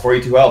that boss,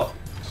 42 health.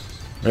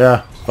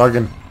 Yeah,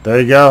 fucking. There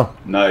you go.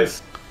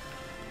 Nice.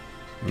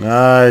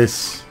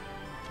 Nice.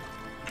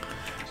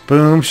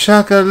 Boom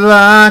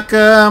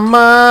shakalaka,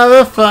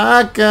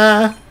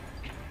 motherfucker.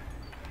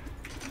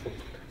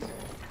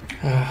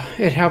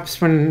 It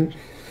helps when,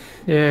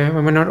 yeah,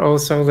 when we're not all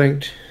so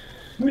linked.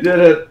 We did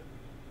it.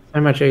 So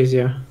much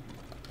easier.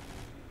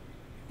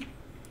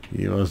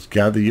 You must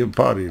gather your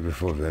party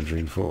before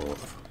venturing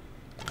forth.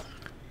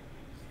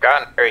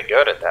 Gotten very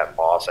good at that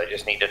boss. I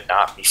just need to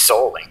not be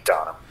soul linked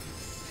on him.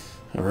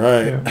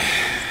 Alright. Yeah.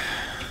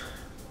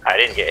 I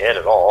didn't get hit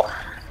at all.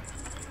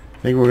 I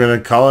think we're gonna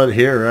call it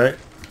here, right?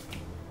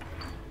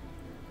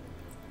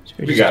 Should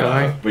We just gotta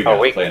die? play Oh,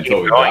 we can until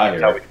keep we going die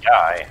until here. we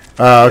die.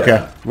 Oh, okay.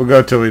 Yeah. We'll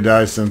go till we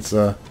die since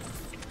Mad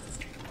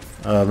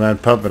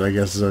Puppet, I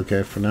guess, is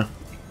okay for now.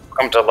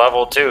 Come to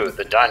level 2,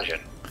 the dungeon.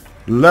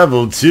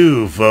 Level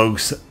 2,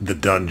 folks. The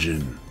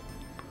dungeon.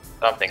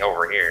 Something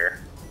over here.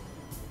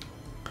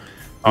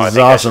 This is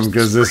awesome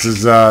because this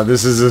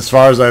is as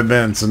far as I've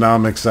been, so now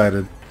I'm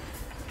excited.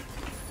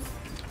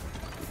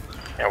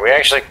 And we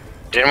actually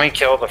didn't we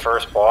kill the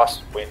first boss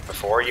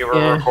before you were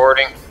Yeah.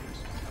 recording?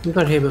 We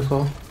got here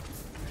before.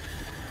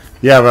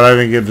 Yeah, but I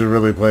didn't get to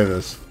really play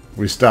this.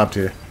 We stopped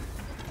here.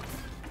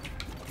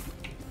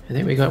 I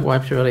think we got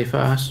wiped really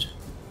fast.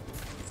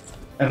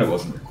 And it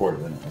wasn't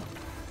recorded anyway.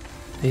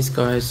 These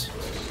guys.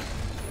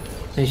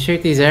 They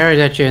shoot these arrows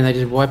at you and they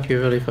just wipe you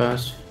really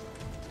fast.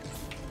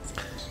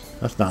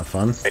 That's not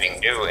fun. Hitting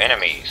new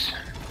enemies.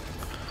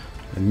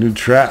 And new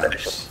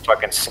traps.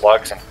 Fucking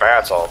slugs and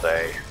bats all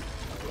day.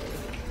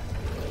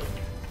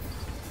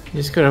 You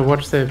just gotta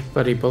watch the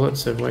bloody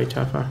bullets, are way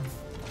tougher.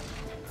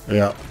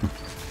 Yeah.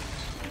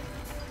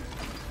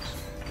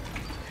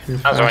 And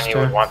That's when you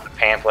would faster. want the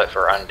pamphlet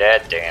for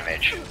undead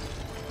damage.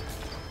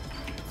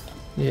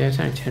 Yeah, it's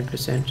only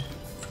 10%.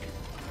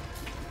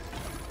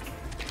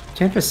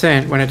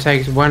 10% when it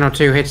takes 1 or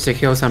 2 hits to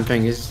kill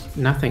something is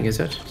nothing, is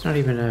it? It's not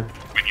even a...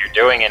 When you're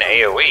doing an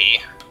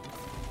AoE,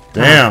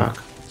 Damn. Oh,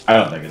 fuck. I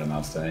don't think it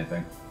amounts to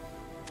anything.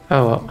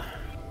 Oh well.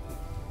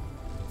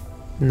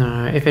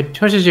 No, if it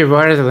pushes you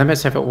right at the limit,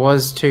 so if it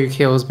was 2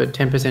 kills but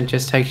 10%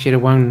 just takes you to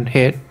 1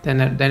 hit, then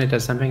it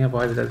does something,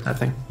 otherwise it does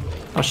nothing.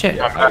 Oh shit.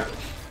 Yeah,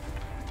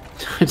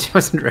 I just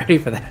wasn't ready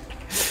for that.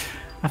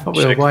 I thought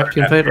we were should've wiped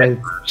got that completely.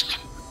 hit first.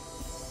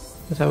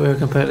 I thought we were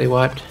completely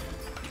wiped.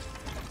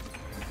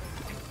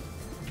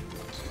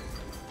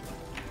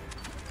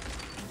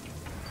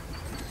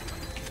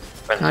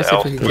 Opens Nice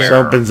if we could This get-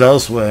 elsewhere. opens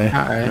elsewhere.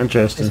 Uh-oh.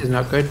 Interesting. This is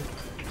not good.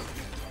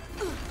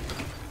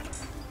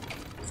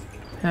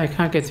 I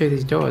can't get through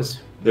these doors.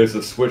 There's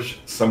a switch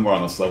somewhere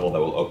on this level that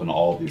will open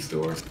all of these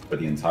doors for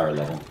the entire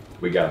level.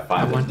 We gotta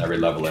find it in every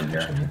level in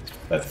here.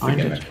 That's the Find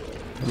it. gimmick.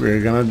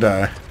 We're gonna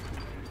die.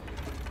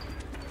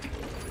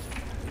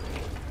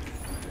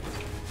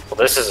 Well,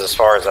 this is as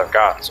far as I've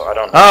gotten, so I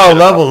don't know. Oh, shit about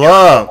level the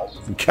other up!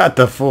 levels. Got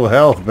the full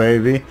health,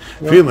 baby.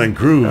 Feeling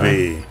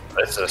groovy.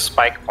 This is a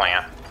spike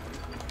plant.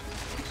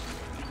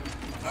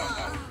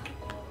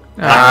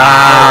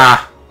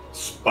 Ah!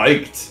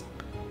 Spiked.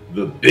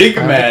 The big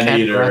Oh, the man cat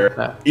eater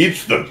breath.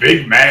 eats the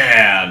big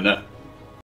man.